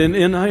from it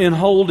and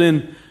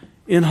holding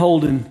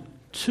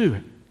to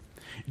it.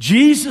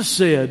 Jesus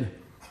said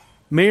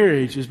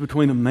marriage is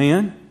between a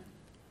man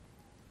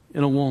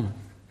and a woman.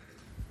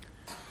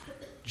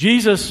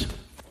 Jesus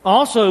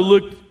also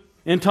looked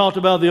and talked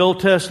about the Old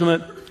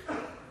Testament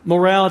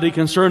morality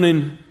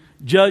concerning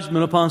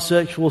judgment upon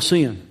sexual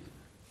sin.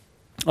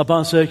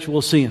 Upon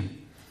sexual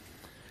sin.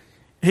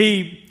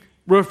 He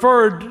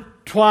referred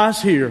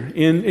twice here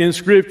in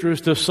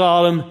Scriptures to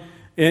Sodom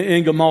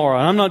and Gomorrah.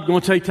 I'm not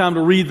going to take time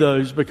to read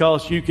those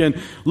because you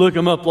can look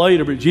them up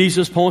later, but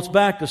Jesus points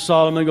back to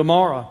Sodom and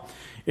Gomorrah.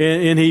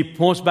 And he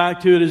points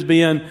back to it as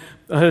being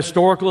a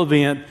historical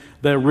event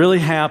that really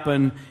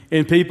happened,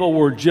 and people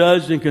were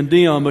judged and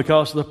condemned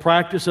because of the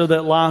practice of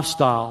that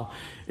lifestyle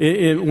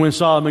when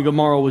Sodom and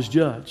Gomorrah was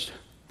judged.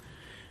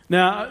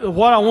 Now,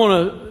 what I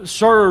want to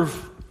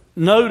serve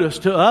notice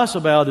to us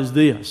about is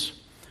this.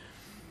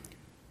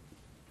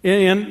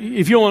 And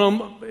if you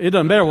want to, it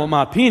doesn't matter what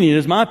my opinion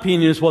is. My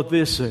opinion is what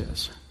this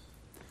says.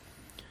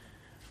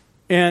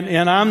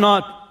 And I'm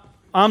not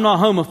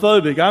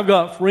homophobic. I've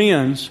got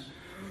friends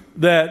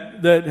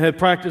that have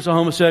practiced a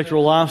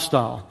homosexual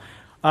lifestyle.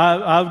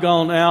 I've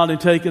gone out and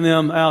taken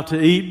them out to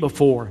eat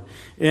before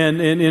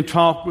and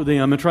talked with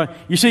them and try.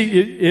 You see,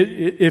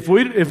 if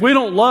we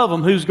don't love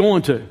them, who's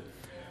going to?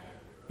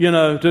 You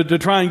know, to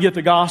try and get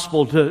the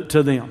gospel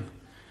to them.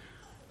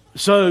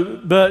 So,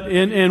 but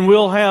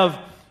we'll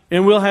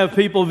have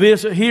people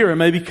visit here and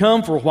maybe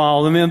come for a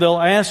while, and then they'll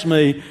ask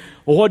me,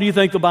 "Well, what do you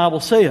think the Bible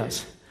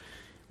says?"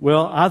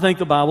 Well, I think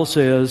the Bible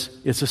says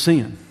it's a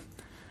sin.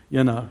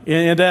 You know,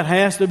 and that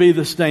has to be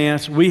the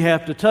stance we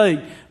have to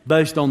take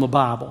based on the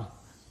Bible.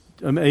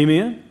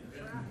 Amen?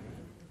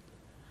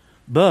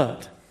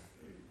 But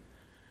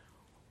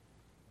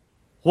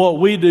what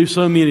we do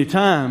so many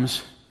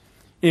times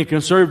in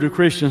conservative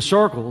Christian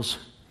circles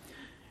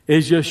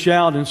is just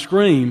shout and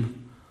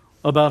scream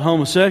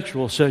about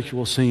sexual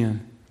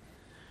sin.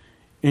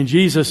 And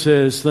Jesus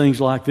says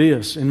things like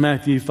this in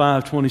Matthew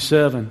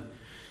 5:27.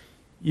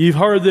 You've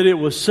heard that it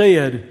was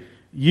said,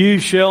 you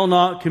shall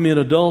not commit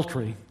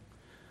adultery.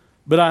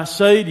 But I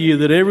say to you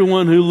that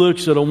everyone who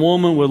looks at a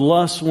woman with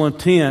lustful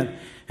intent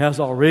has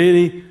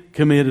already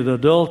committed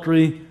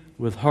adultery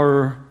with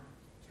her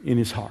in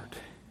his heart.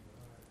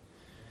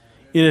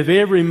 And if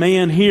every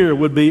man here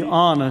would be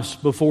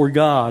honest before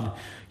God,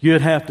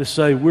 you'd have to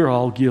say we're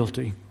all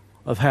guilty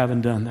of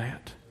having done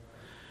that.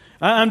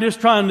 I'm just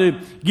trying to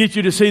get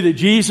you to see that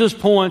Jesus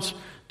points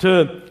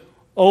to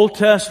Old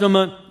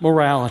Testament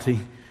morality.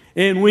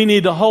 And we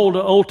need to hold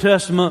to Old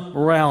Testament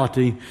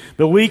morality.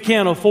 But we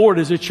can't afford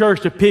as a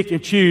church to pick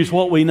and choose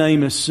what we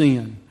name as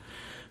sin.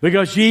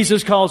 Because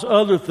Jesus calls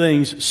other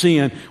things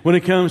sin when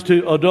it comes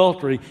to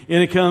adultery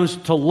and it comes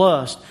to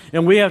lust.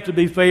 And we have to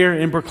be fair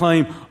and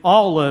proclaim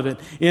all of it.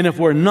 And if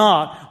we're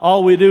not,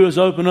 all we do is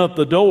open up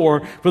the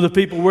door for the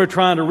people we're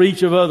trying to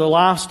reach of other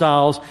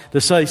lifestyles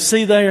to say,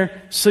 see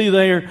there, see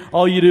there.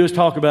 All you do is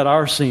talk about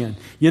our sin.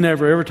 You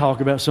never ever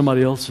talk about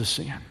somebody else's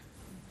sin.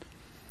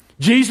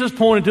 Jesus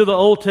pointed to the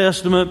Old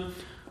Testament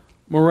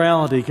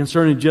morality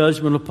concerning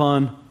judgment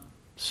upon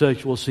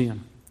sexual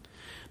sin.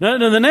 Now,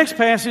 the next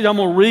passage I'm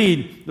going to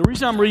read, the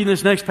reason I'm reading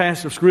this next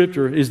passage of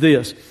Scripture is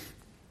this.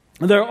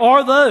 There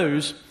are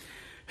those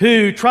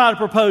who try to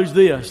propose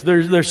this.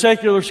 There's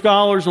secular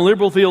scholars and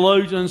liberal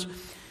theologians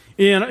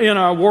in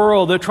our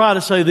world that try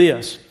to say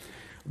this.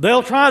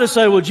 They'll try to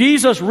say, well,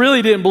 Jesus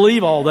really didn't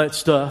believe all that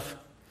stuff.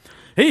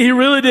 He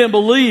really didn't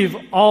believe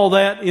all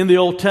that in the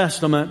Old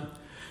Testament.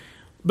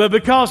 But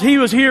because He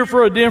was here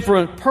for a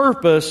different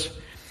purpose,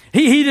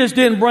 He just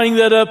didn't bring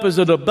that up as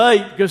a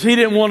debate because He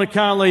didn't want to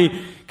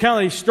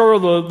kind of stir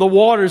the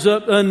waters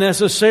up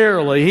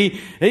unnecessarily.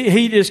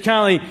 He just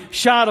kind of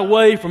shied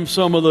away from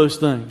some of those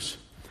things.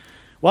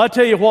 Well, I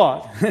tell you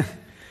what,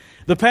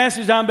 the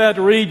passage I'm about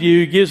to read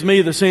you gives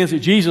me the sense that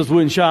Jesus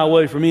wouldn't shy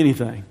away from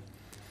anything.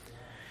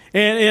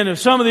 And if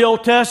some of the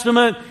Old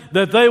Testament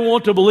that they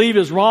want to believe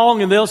is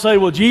wrong, and they'll say,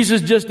 well, Jesus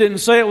just didn't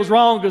say it was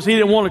wrong because He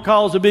didn't want to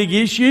cause a big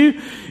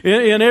issue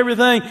and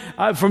everything.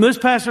 From this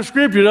passage of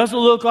Scripture, it doesn't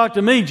look like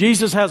to me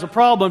Jesus has a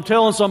problem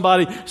telling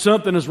somebody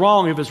something is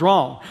wrong if it's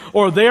wrong,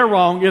 or they're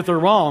wrong if they're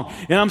wrong.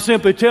 And I'm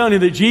simply telling you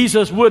that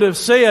Jesus would have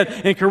said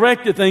and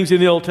corrected things in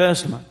the Old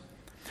Testament.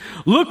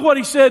 Look what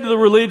He said to the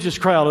religious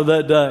crowd of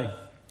that day.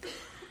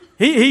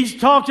 He's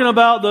talking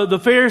about the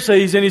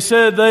Pharisees, and He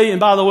said and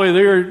by the way,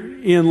 they're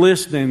in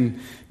listening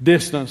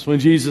distance when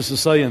Jesus is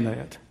saying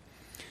that.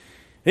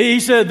 He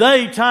said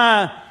they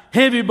tie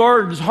heavy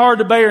burdens hard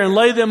to bear and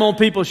lay them on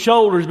people's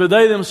shoulders, but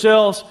they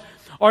themselves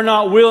are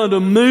not willing to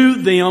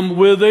move them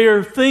with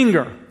their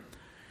finger.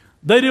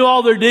 They do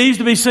all their deeds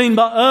to be seen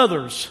by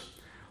others.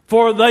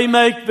 For they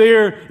make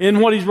in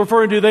what He's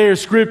referring to there,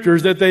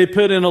 scriptures that they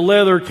put in a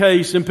leather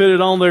case and put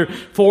it on their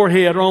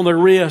forehead or on their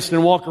wrist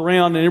and walk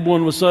around, and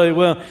everyone will say,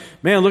 well,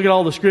 man, look at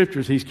all the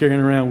scriptures he's carrying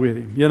around with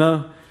him, you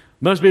know.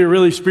 Must be a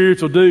really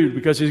spiritual dude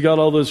because he's got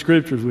all those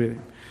scriptures with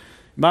him.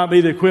 Might be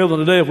the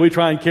equivalent today if we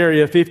try and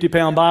carry a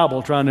 50-pound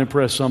Bible trying to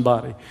impress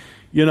somebody,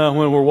 you know,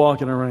 when we're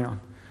walking around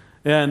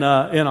and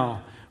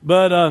all.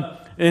 But,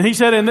 and he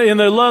said, and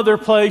they love their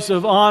place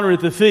of honor at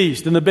the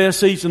feast and the best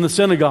seats in the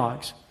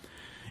synagogues,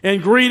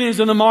 and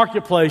greetings in the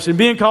marketplace, and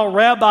being called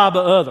rabbi by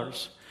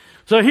others.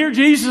 So here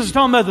Jesus is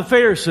talking about the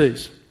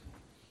Pharisees.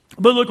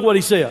 But look at what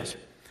He says.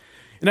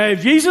 Now,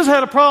 if Jesus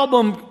had a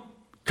problem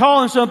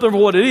calling something for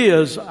what it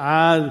is,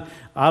 I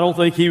don't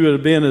think He would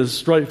have been as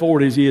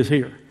straightforward as He is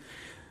here.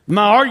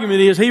 My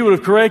argument is He would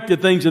have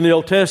corrected things in the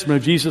Old Testament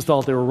if Jesus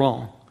thought they were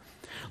wrong.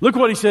 Look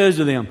what He says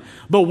to them.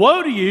 But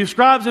woe to you,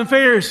 scribes and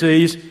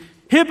Pharisees,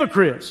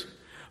 hypocrites!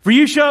 For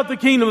you shut up the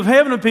kingdom of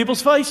heaven in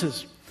people's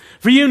faces.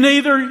 For you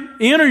neither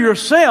enter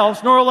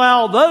yourselves nor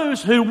allow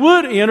those who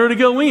would enter to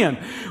go in.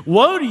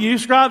 Woe to you,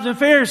 scribes and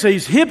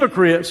Pharisees,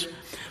 hypocrites!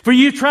 For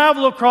you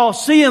travel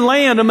across sea and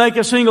land to make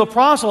a single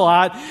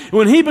proselyte.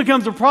 When he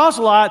becomes a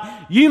proselyte,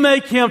 you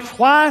make him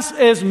twice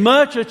as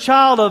much a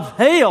child of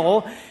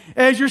hell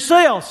as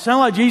yourselves. Sound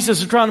like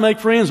Jesus is trying to make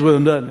friends with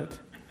him, doesn't it?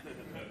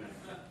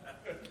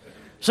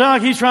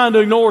 Sound like He's trying to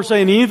ignore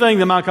saying anything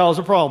that might cause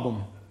a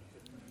problem.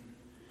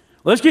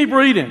 Let's keep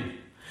reading.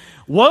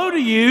 Woe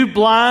to you,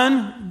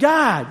 blind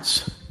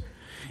guides.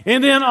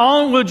 And then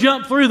on, we'll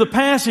jump through the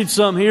passage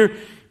some here.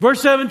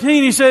 Verse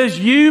 17, He says,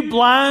 you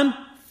blind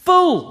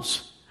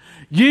fools.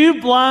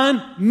 You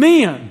blind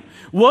men.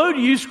 Woe to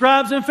you,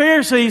 scribes and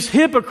Pharisees,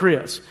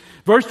 hypocrites.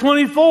 Verse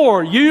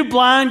 24, you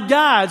blind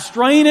guides,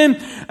 straining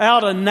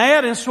out a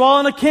gnat and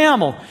swallowing a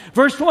camel.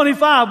 Verse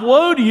 25,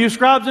 woe to you,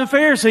 scribes and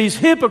Pharisees,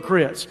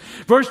 hypocrites.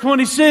 Verse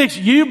 26,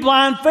 you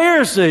blind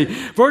Pharisee.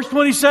 Verse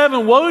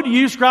 27, woe to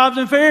you, scribes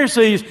and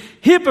Pharisees,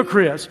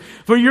 hypocrites.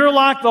 For you're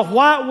like the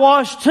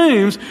whitewashed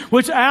tombs,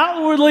 which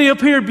outwardly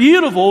appear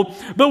beautiful,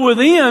 but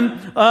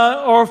within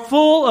are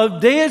full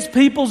of dead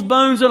people's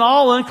bones and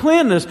all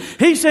uncleanness.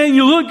 He's saying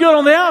you look good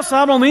on the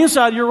outside, on the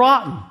inside you're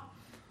rotten.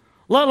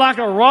 Like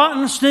a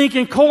rotten,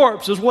 stinking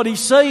corpse is what He's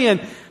saying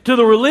to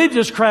the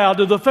religious crowd,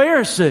 to the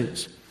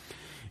Pharisees.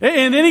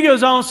 And then He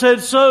goes on and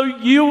said, so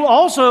you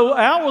also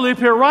outwardly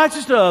appear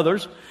righteous to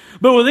others,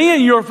 but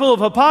within you are full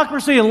of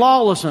hypocrisy and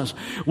lawlessness.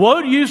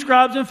 Woe to you,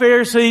 scribes and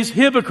Pharisees,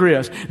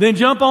 hypocrites. Then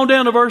jump on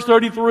down to verse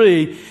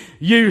 33.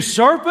 You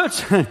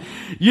serpents,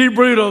 you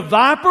brood of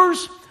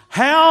vipers,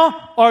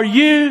 how are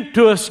you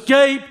to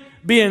escape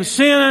being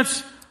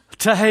sentenced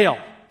to hell?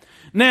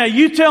 Now,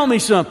 you tell me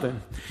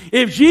something.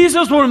 If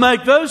Jesus were to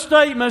make those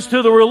statements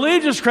to the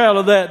religious crowd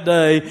of that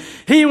day,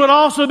 He would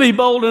also be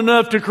bold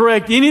enough to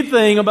correct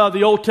anything about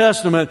the Old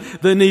Testament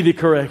that needed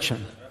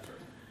correction.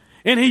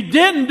 And he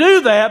didn't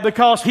do that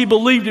because he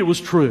believed it was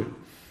true.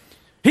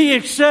 He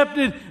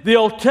accepted the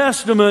Old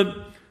Testament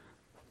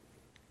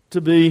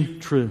to be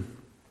true.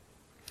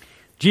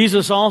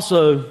 Jesus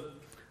also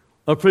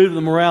approved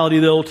the morality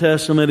of the Old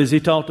Testament as he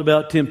talked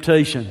about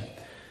temptation,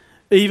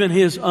 even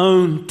his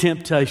own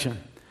temptation.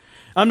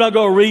 I'm not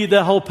going to read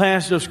that whole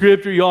passage of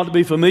Scripture. You ought to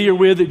be familiar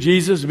with it.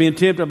 Jesus is being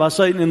tempted by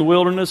Satan in the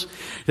wilderness.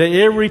 That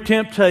every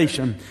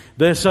temptation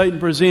that Satan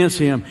presents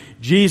him,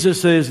 Jesus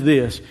says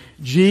this.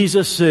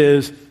 Jesus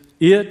says,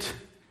 "It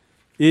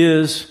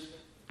is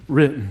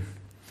written."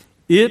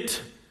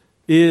 It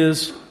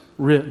is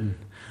written.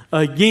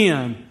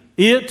 Again,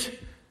 it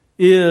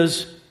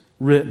is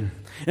written.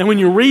 And when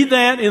you read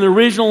that in the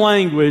original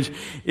language,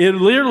 it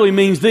literally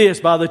means this,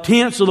 by the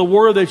tense of the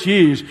word that's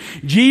used.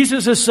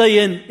 Jesus is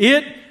saying,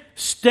 it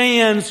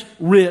stands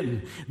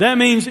written. That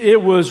means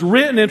it was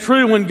written and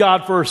true when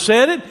God first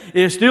said it.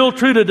 It's still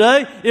true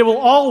today. It will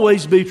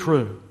always be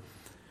true.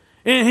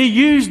 And he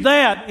used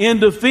that in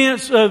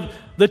defense of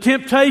the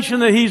temptation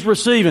that he's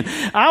receiving.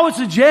 I would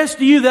suggest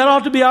to you that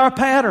ought to be our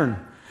pattern.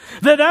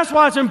 That's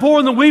why it's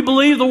important that we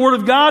believe the Word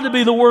of God to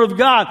be the Word of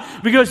God.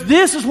 Because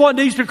this is what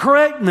needs to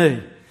correct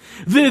me.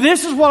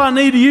 This is what I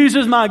need to use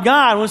as my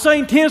guide. When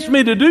Satan tempts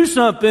me to do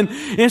something,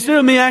 instead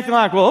of me acting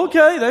like, well,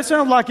 okay, that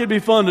sounds like it'd be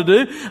fun to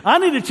do, I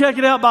need to check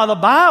it out by the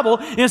Bible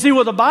and see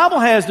what the Bible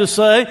has to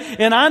say.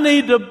 And I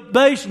need to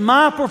base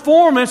my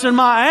performance and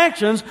my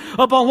actions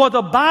upon what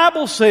the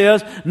Bible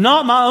says,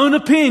 not my own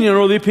opinion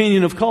or the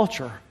opinion of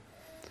culture.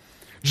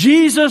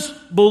 Jesus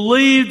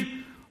believed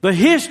the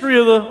history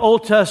of the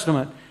Old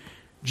Testament.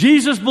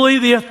 Jesus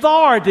believed the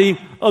authority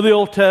of the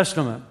Old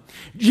Testament.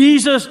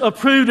 Jesus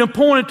approved and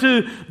pointed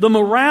to the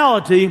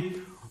morality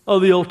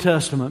of the Old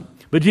Testament.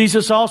 But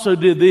Jesus also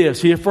did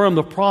this. He affirmed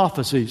the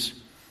prophecies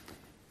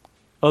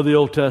of the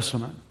Old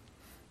Testament.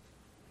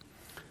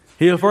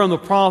 He affirmed the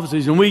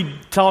prophecies. And we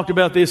talked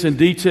about this in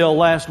detail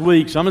last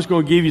week, so I'm just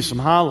going to give you some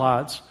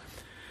highlights.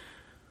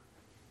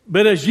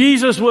 But as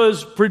Jesus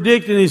was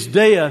predicting his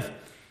death,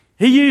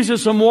 he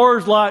uses some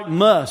words like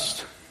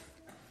must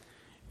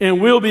and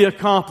will be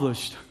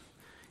accomplished.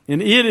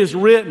 And it is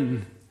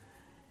written.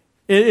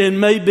 It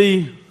may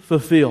be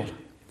fulfilled.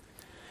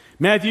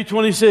 Matthew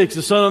 26,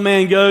 the Son of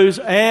Man goes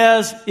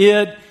as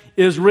it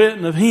is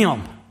written of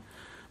him.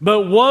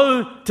 But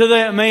woe to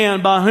that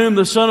man by whom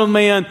the Son of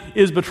Man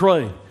is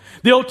betrayed.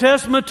 The Old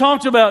Testament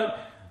talks about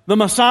the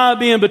Messiah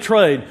being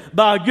betrayed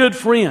by a good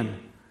friend.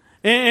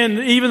 And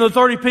even the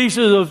 30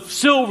 pieces of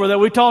silver that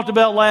we talked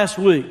about last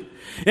week.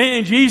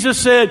 And Jesus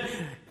said,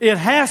 it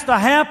has to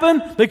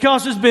happen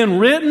because it's been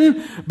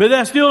written, but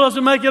that still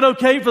doesn't make it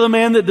okay for the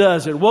man that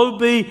does it. Woe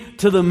be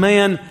to the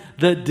man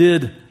that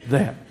did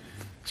that.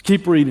 Let's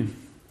keep reading.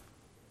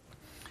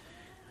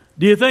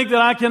 Do you think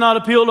that I cannot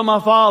appeal to my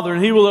Father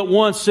and He will at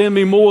once send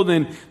me more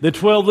than the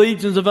 12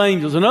 legions of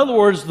angels? In other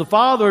words, the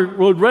Father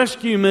would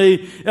rescue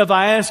me if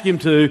I ask Him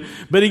to.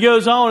 But He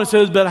goes on and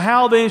says, but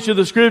how then should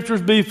the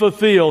Scriptures be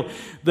fulfilled?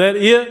 That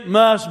it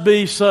must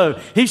be so.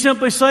 He's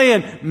simply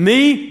saying,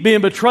 me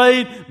being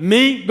betrayed,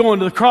 me going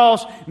to the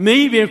cross,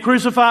 me being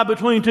crucified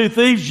between two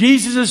thieves.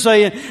 Jesus is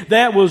saying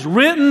that was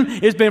written,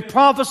 it's been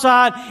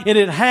prophesied, and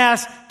it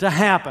has to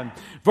happen.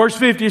 Verse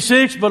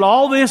 56, but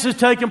all this has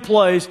taken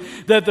place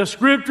that the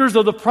Scriptures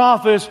of the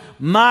prophets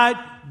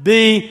might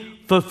be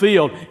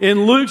fulfilled.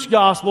 In Luke's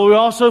Gospel, we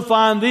also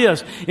find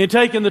this. In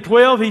taking the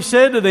 12, He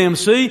said to them,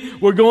 see,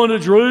 we're going to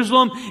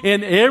Jerusalem,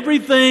 and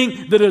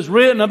everything that is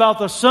written about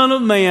the Son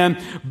of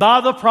Man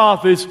by the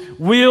prophets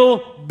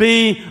will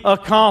be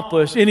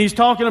accomplished. And He's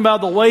talking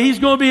about the way He's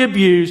going to be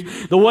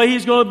abused, the way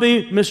He's going to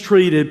be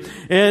mistreated,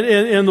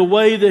 and the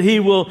way that He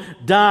will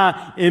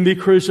die and be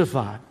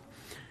crucified.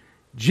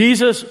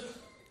 Jesus,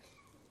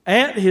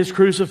 at His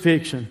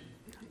crucifixion,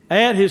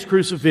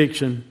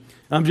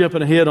 I'm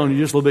jumping ahead on you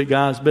just a little bit,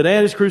 guys. But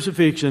at His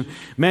crucifixion,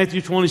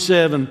 Matthew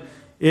 27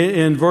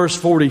 in verse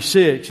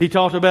 46, He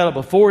talked about it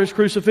before His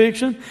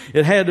crucifixion.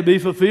 It had to be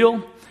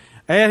fulfilled.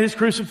 At His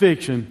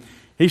crucifixion,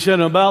 He said,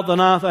 about the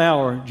 9th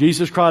hour,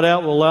 Jesus cried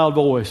out with a loud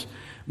voice,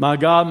 my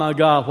God,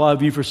 why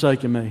have you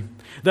forsaken me?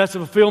 That's the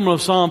fulfillment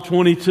of Psalm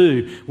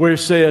 22, where it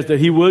says that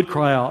He would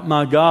cry out,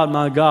 my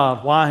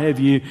God, why have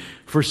you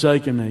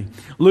forsaken me?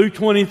 Luke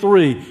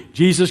 23,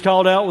 Jesus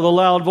called out with a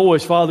loud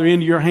voice, Father,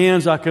 into your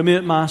hands I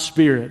commit my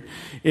spirit.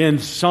 In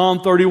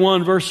Psalm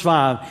 31, verse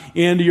 5,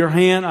 into your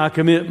hand I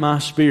commit my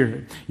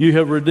spirit. You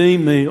have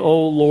redeemed me,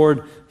 O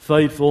Lord,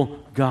 faithful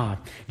God.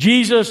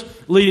 Jesus,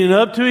 leading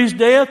up to His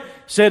death,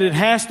 said it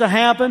has to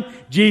happen.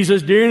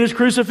 Jesus, during His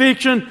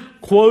crucifixion,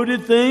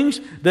 quoted things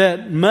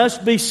that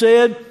must be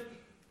said.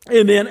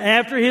 And then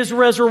after His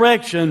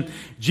resurrection,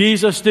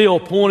 Jesus still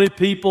pointed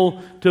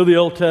people to the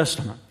Old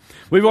Testament.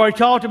 We've already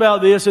talked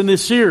about this in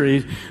this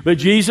series, but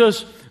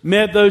Jesus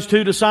met those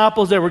two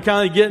disciples that were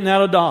kind of getting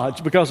out of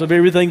Dodge because of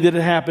everything that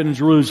had happened in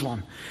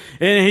Jerusalem.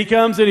 And He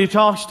comes and He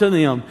talks to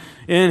them,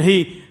 and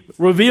He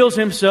reveals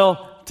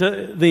Himself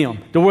to them,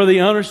 to where they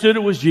understood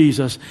it was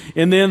Jesus.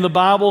 And then the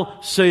Bible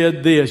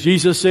said this.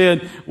 Jesus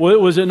said,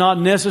 was it not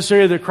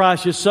necessary that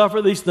Christ should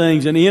suffer these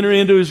things and enter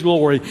into His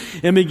glory?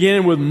 And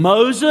beginning with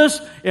Moses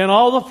and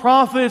all the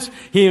prophets,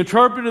 He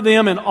interpreted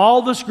them in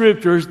all the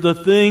Scriptures, the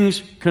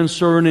things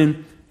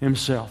concerning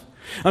Himself.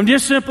 I'm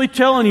just simply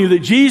telling you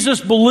that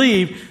Jesus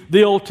believed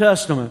the Old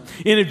Testament.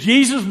 And if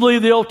Jesus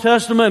believed the Old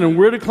Testament and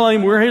we're to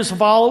claim we're His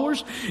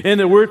followers and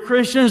that we're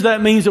Christians,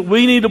 that means that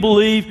we need to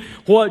believe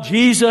what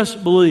Jesus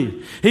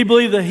believed. He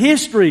believed the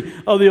history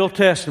of the Old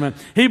Testament.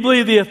 He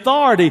believed the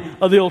authority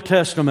of the Old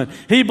Testament.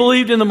 He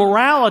believed in the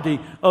morality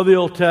of the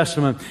Old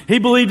Testament. He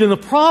believed in the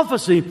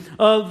prophecy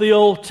of the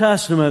Old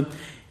Testament.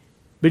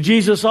 But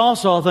Jesus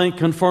also, I think,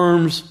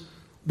 confirms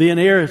the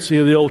inerrancy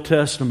of the Old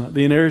Testament,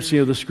 the inerrancy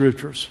of the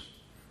Scriptures.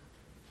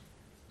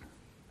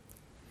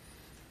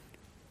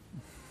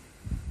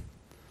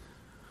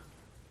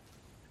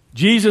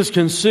 Jesus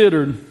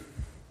considered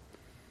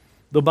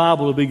the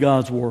Bible to be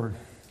God's Word.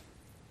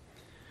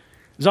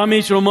 As I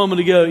mentioned a moment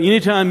ago,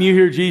 anytime you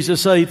hear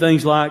Jesus say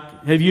things like,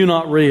 have you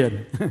not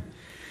read?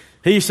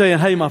 He's saying,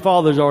 hey, my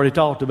Father's already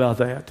talked about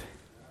that.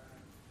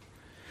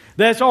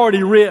 That's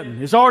already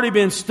written. It's already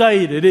been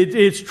stated.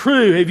 It's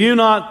true. Have you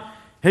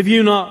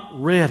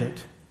not read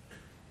it?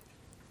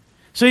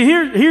 See,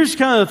 here's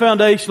kind of the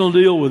foundational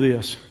deal with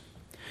this.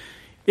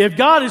 If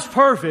God is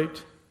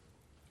perfect,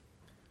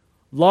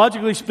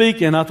 logically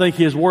speaking, I think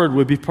His Word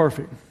would be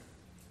perfect.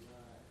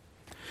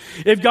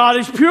 If God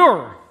is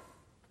pure,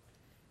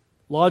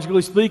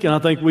 logically speaking, I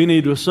think we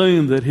need to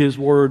assume that His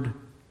Word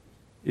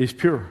is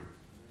pure.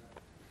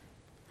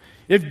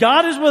 If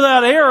God is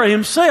without error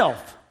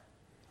Himself,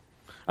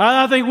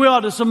 I think we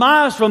ought to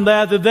surmise from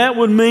that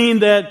would mean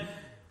that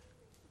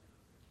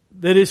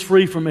it's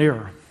free from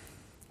error.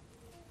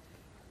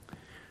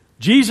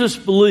 Jesus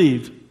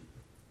believed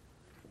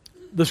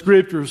the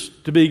Scriptures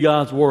to be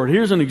God's Word.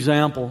 Here's an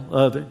example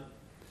of it.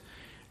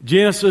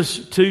 Genesis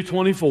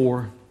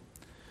 2:24.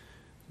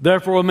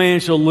 Therefore a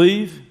man shall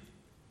leave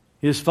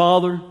his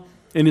father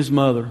and his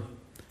mother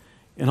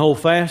and hold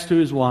fast to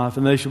his wife,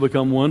 and they shall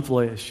become one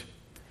flesh.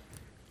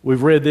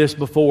 We've read this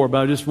before,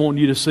 but I just want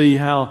you to see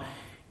how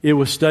it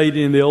was stated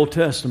in the Old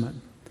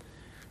Testament.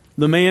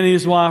 The man and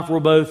his wife were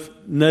both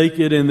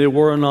naked and they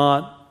were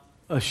not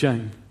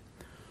ashamed.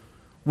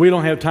 We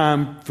don't have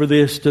time for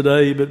this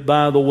today, but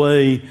by the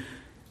way,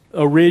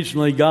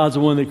 originally, God's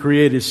the one that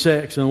created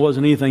sex, and there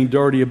wasn't anything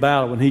dirty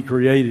about it when He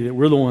created it.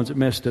 We're the ones that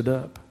messed it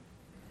up.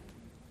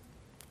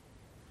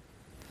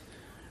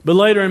 But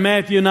later in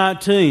Matthew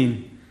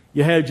 19,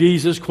 you have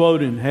Jesus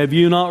quoting, have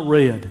you not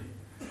read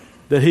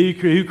that He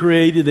who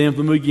created them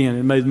from the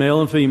beginning made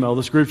male and female,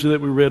 the scripture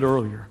that we read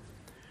earlier.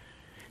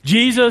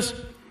 Jesus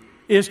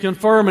is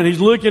confirming, He's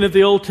looking at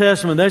the Old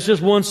Testament. That's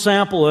just one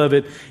sample of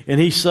it, and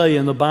He's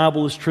saying the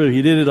Bible is true.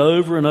 He did it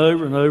over and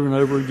over and over and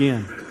over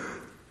again.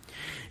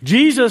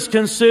 Jesus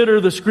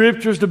considered the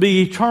Scriptures to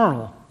be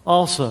eternal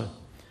also.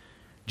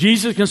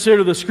 Jesus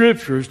considered the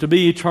Scriptures to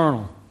be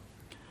eternal.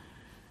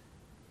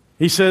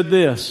 He said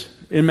this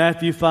in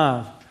Matthew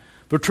 5.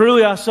 For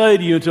truly I say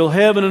to you, until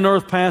heaven and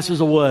earth passes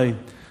away,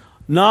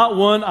 not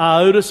one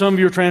iota, some of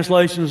your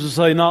translations will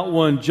say not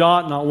one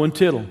jot, not one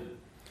tittle.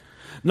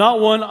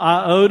 Not one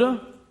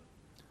iota,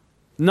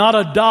 not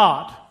a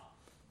dot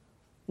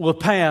will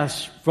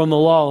pass from the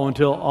law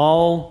until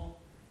all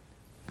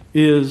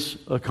is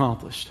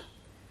accomplished.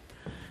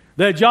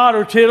 That jot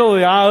or tittle,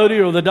 the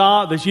iota or the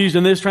dot that's used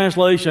in this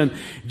translation,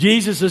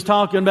 Jesus is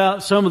talking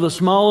about some of the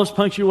smallest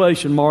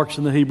punctuation marks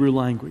in the Hebrew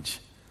language.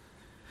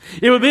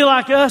 It would be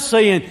like us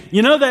saying,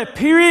 you know that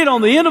period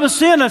on the end of a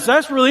sentence,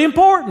 that's really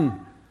important.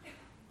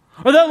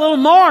 Or that little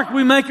mark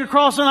we make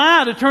across an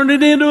I to turn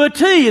it into a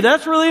T,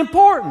 that's really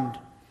important.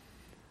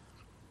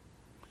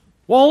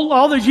 Well,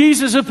 all that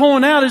Jesus is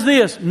pointing out is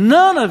this,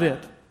 none of it,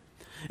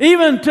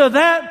 even to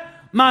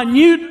that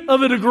minute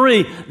of a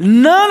degree,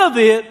 none of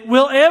it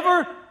will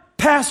ever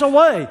pass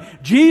away.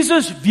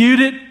 Jesus viewed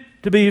it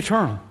to be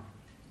eternal.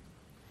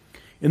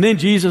 And then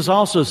Jesus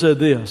also said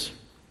this.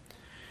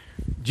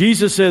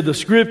 Jesus said the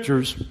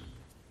Scriptures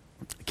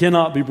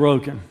cannot be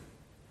broken.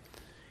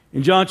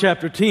 In John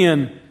chapter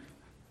 10,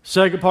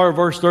 second part of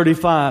verse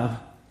 35,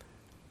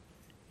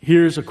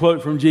 here's a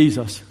quote from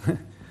Jesus.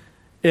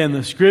 And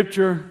the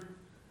Scripture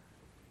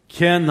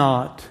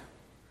cannot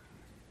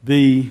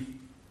be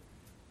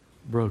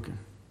broken.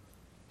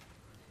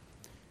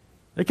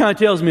 That kind of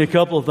tells me a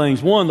couple of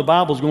things. One, the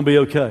Bible's going to be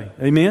okay.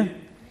 Amen?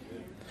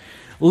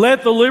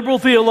 Let the liberal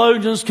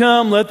theologians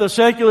come. Let the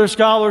secular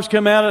scholars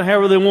come at it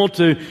however they want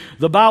to.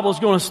 The Bible's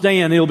going to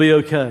stand. It'll be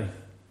okay.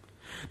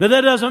 Now,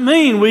 that doesn't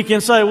mean we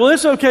can say, well,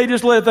 it's okay,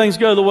 just let things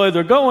go the way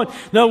they're going.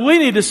 No, we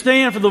need to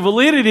stand for the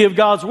validity of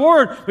God's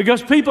Word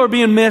because people are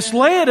being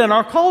misled in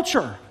our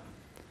culture.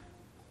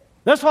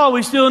 That's why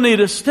we still need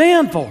to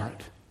stand for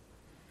it.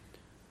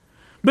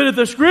 But if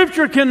the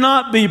Scripture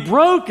cannot be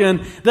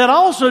broken, that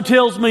also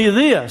tells me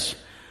this.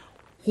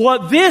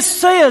 What this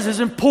says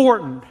is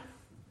important.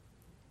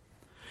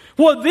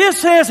 What this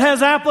says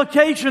has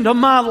application to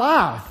my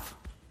life.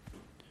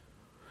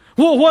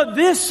 Well, what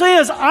this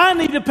says, I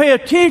need to pay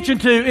attention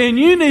to, and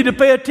you need to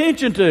pay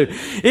attention to.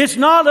 It's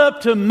not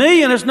up to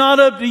me, and it's not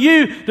up to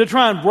you to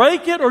try and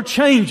break it or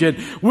change it.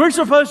 We're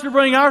supposed to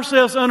bring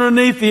ourselves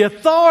underneath the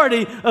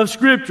authority of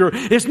Scripture.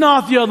 It's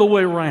not the other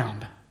way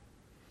around.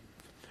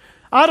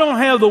 I don't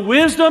have the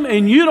wisdom,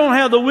 and you don't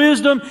have the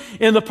wisdom,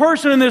 and the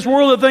person in this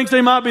world that thinks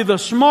they might be the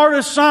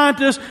smartest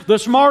scientist, the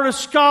smartest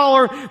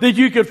scholar that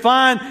you could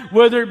find,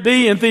 whether it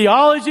be in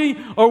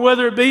theology or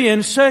whether it be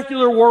in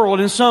secular world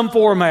in some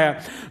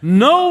format.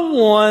 No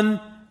one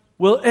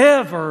will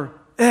ever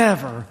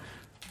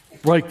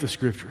break the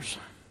Scriptures.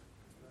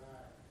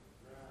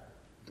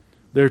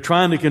 They're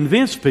trying to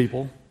convince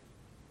people,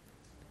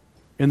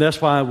 and that's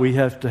why we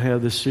have to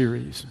have this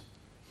series.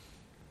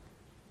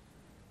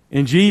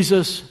 And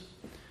Jesus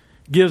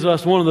gives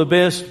us one of the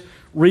best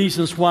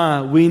reasons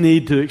why we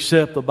need to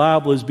accept the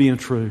Bible as being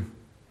true.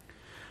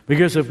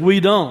 Because if we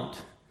don't,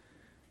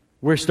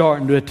 we're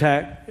starting to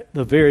attack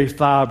the very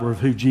fiber of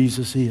who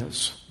Jesus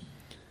is.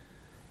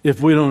 If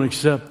we don't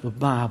accept the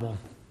Bible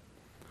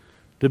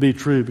to be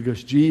true,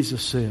 because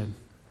Jesus said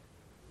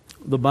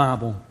the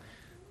Bible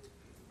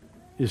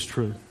is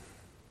true.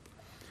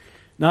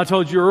 Now, I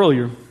told you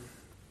earlier,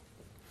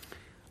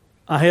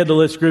 I had to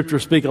let Scripture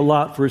speak a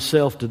lot for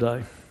itself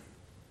today.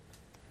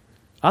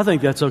 I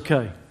think that's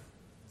okay.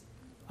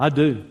 I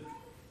do.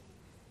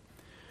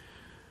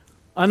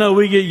 I know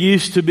we get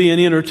used to being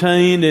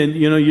entertained, and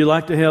you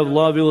like to have a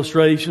lot of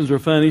illustrations or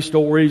funny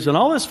stories, and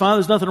all that's fine.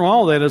 There's nothing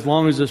wrong with that as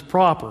long as it's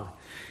proper,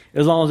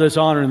 as long as it's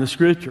honoring the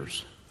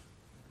Scriptures.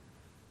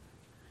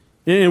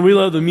 And we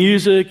love the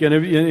music and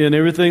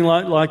everything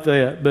like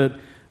that.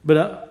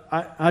 But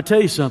I tell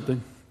you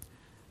something.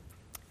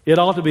 It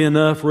ought to be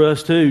enough for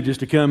us too, just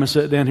to come and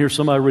sit down and hear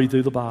somebody read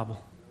through the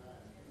Bible.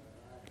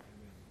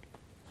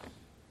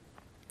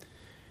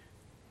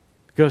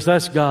 Because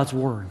that's God's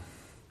Word.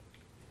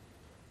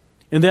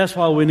 And that's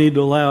why we need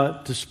to allow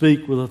it to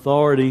speak with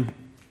authority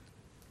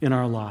in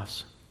our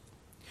lives.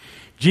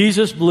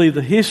 Jesus believed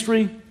the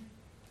history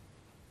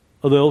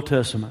of the Old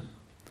Testament,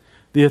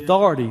 the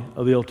authority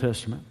of the Old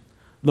Testament,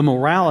 the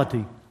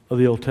morality of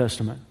the Old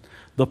Testament,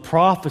 the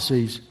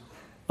prophecies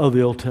of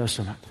the Old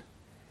Testament.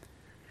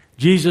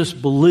 Jesus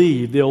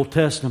believed the Old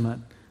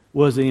Testament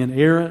was the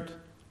inerrant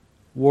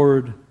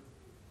Word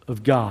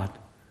of God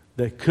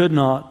that could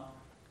not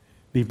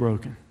be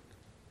broken.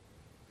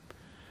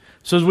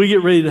 So as we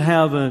get ready to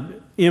have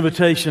an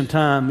invitation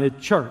time at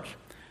church,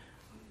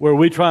 where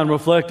we try and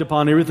reflect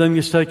upon everything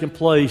that's taken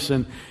place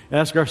and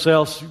ask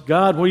ourselves,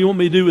 God, what do you want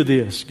me to do with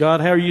this?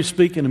 God, how are you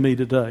speaking to me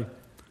today?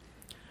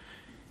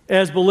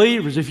 As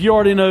believers, if you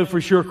already know for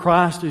sure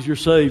Christ is your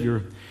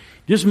Savior,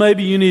 just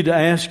maybe you need to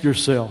ask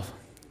yourself,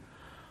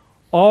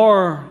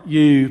 are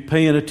you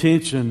paying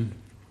attention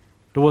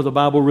to what the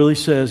Bible really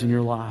says in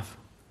your life?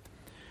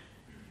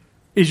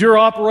 Is your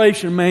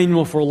operation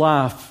manual for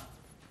life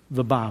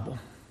the Bible?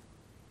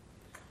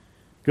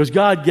 Because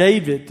God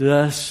gave it to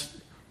us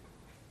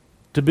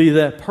to be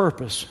that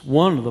purpose,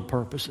 one of the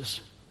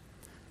purposes.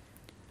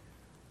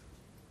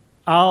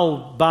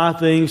 I'll buy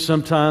things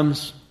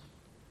sometimes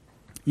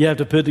you have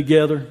to put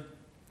together.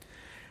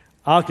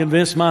 I'll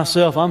convince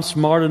myself I'm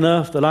smart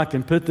enough that I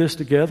can put this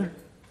together.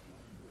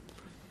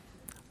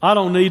 I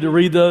don't need to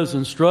read those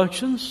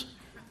instructions.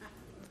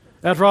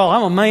 After all,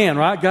 I'm a man,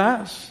 right,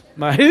 guys?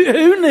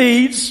 Who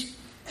needs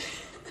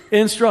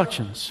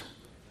instructions?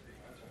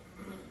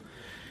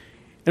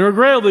 And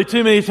regrettably,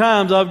 too many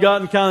times I've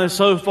gotten kind of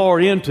so far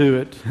into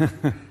it.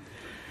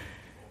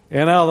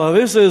 And I thought,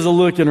 this isn't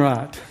looking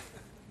right.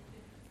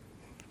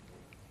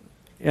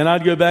 And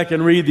I'd go back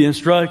and read the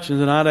instructions,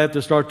 and I'd have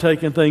to start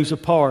taking things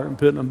apart and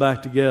putting them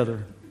back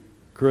together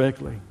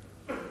correctly.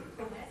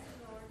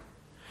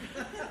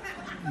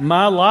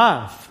 My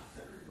life,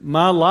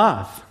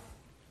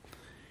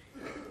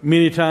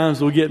 many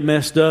times will get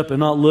messed up and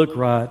not look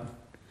right.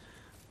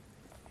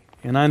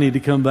 And I need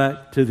to come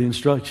back to the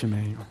instruction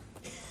manual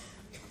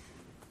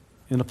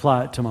and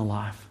apply it to my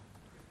life.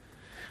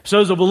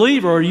 So as a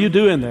believer, are you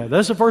doing that?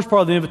 That's the first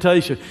part of the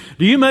invitation.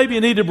 Do you maybe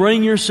need to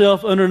bring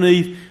yourself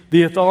underneath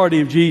the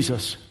authority of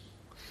Jesus?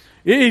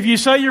 If you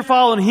say you're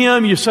following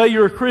Him, you say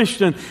you're a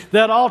Christian,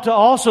 that ought to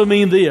also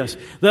mean this.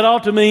 That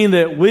ought to mean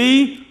that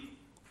we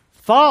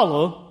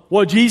follow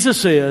what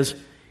Jesus says,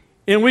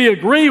 and we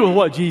agree with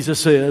what Jesus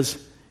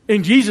says,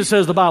 and Jesus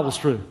says the Bible's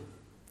true.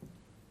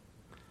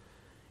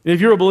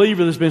 If you're a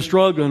believer that's been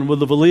struggling with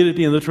the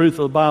validity and the truth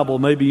of the Bible,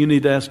 maybe you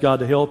need to ask God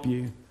to help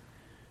you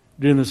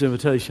during this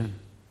invitation.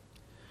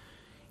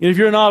 And if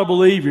you're not a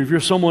believer, if you're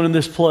someone in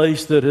this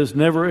place that has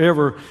never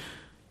ever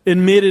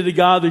admitted to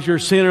God that you're a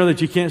sinner,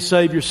 that you can't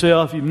save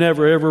yourself, you've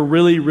never ever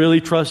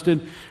really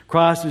trusted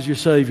Christ as your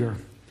Savior,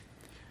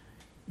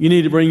 you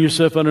need to bring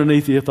yourself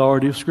underneath the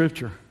authority of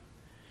Scripture.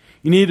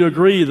 You need to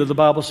agree that the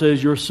Bible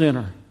says you're a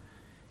sinner.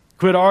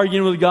 Quit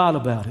arguing with God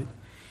about it.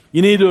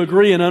 You need to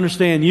agree and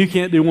understand you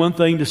can't do one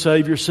thing to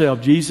save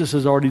yourself. Jesus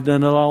has already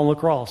done it all on the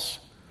cross.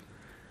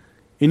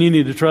 And you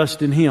need to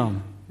trust in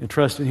Him and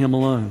trust in Him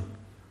alone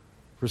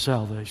for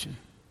salvation.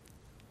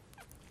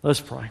 Let's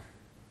pray.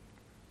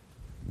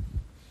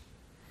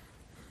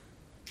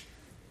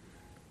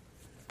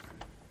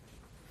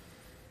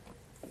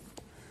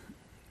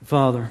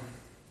 Father,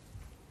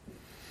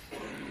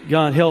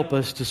 God, help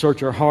us to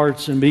search our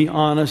hearts and be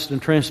honest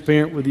and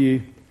transparent with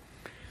You.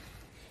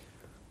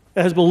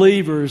 As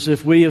believers,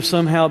 if we have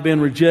somehow been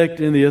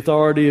rejecting the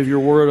authority of Your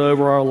Word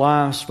over our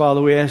lives,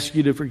 Father, we ask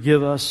You to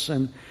forgive us.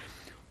 And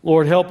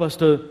Lord, help us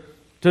to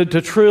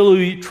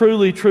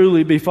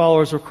truly be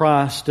followers of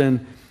Christ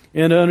and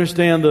to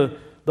understand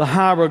the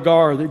high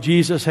regard that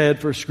Jesus had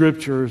for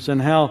Scriptures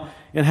and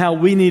how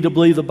we need to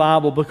believe the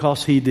Bible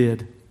because He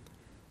did.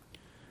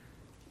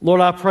 Lord,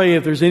 I pray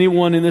if there's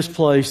anyone in this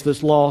place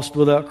that's lost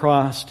without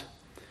Christ,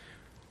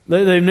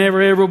 they've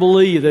never ever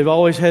believed. They've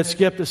always had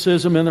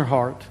skepticism in their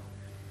heart.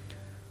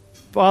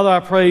 Father, I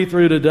pray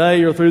through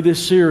today or through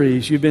this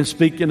series, You've been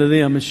speaking to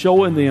them and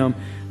showing them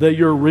that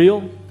You're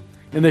real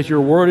and that Your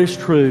Word is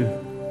true.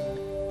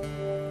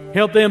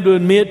 Help them to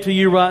admit to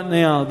You right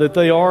now that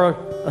they are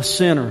a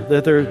sinner,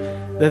 that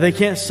they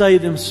can't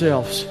save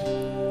themselves.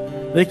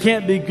 They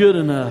can't be good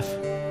enough.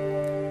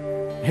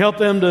 Help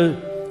them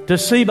to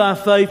see by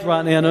faith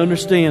right now and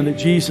understand that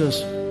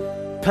Jesus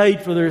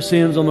paid for their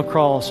sins on the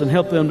cross, and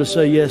help them to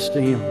say yes to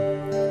Him.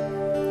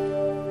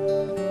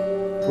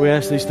 We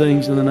ask these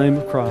things in the name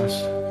of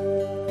Christ.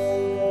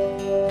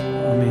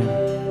 Amen.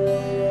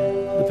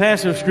 The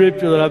passage of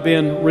Scripture that I've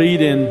been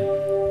reading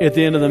at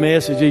the end of the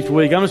message each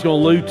week, I'm just going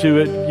to allude to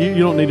it. You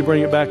don't need to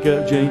bring it back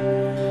up, Gene.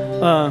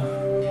 But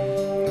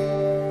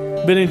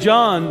in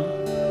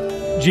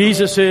John,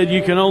 Jesus said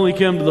you can only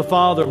come to the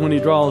Father when He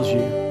draws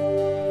you.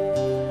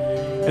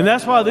 And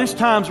that's why this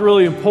time's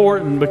really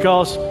important,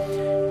 because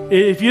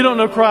if you don't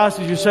know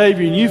Christ as your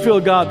Savior and you feel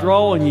God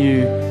drawing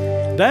you,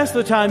 that's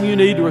the time you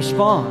need to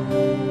respond.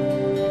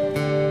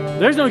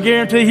 There's no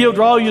guarantee He'll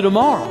draw you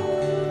tomorrow.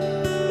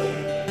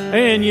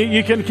 And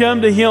you can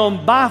come to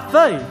Him by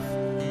faith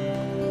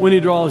when He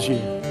draws you.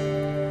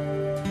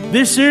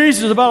 This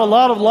series is about a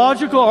lot of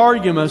logical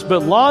arguments,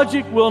 but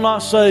logic will not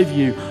save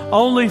you.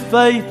 Only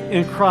faith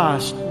in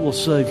Christ will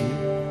save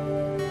you.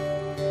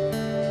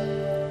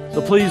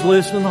 So please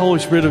listen to the Holy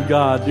Spirit of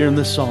God during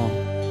this song.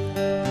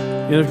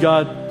 And if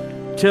God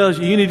tells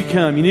you need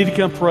to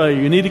come pray,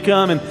 you need to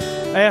come and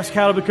ask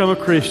how to become a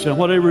Christian,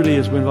 whatever it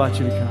is, we invite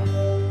you to come.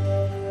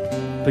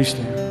 Please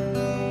stand.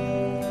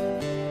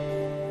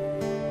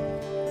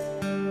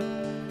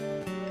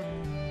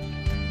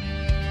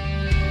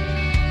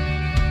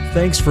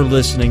 Thanks for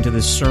listening to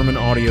this sermon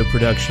audio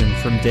production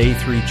from Day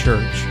 3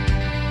 Church.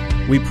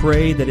 We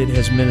pray that it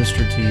has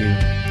ministered to you.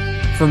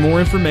 For more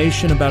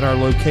information about our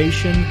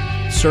location,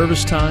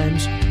 service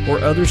times, or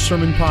other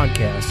sermon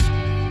podcasts,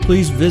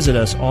 please visit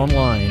us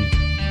online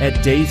at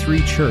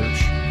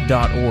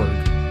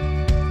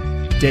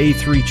day3church.org. Day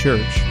 3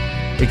 Church.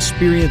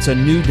 Experience a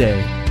new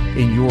day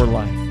in your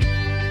life.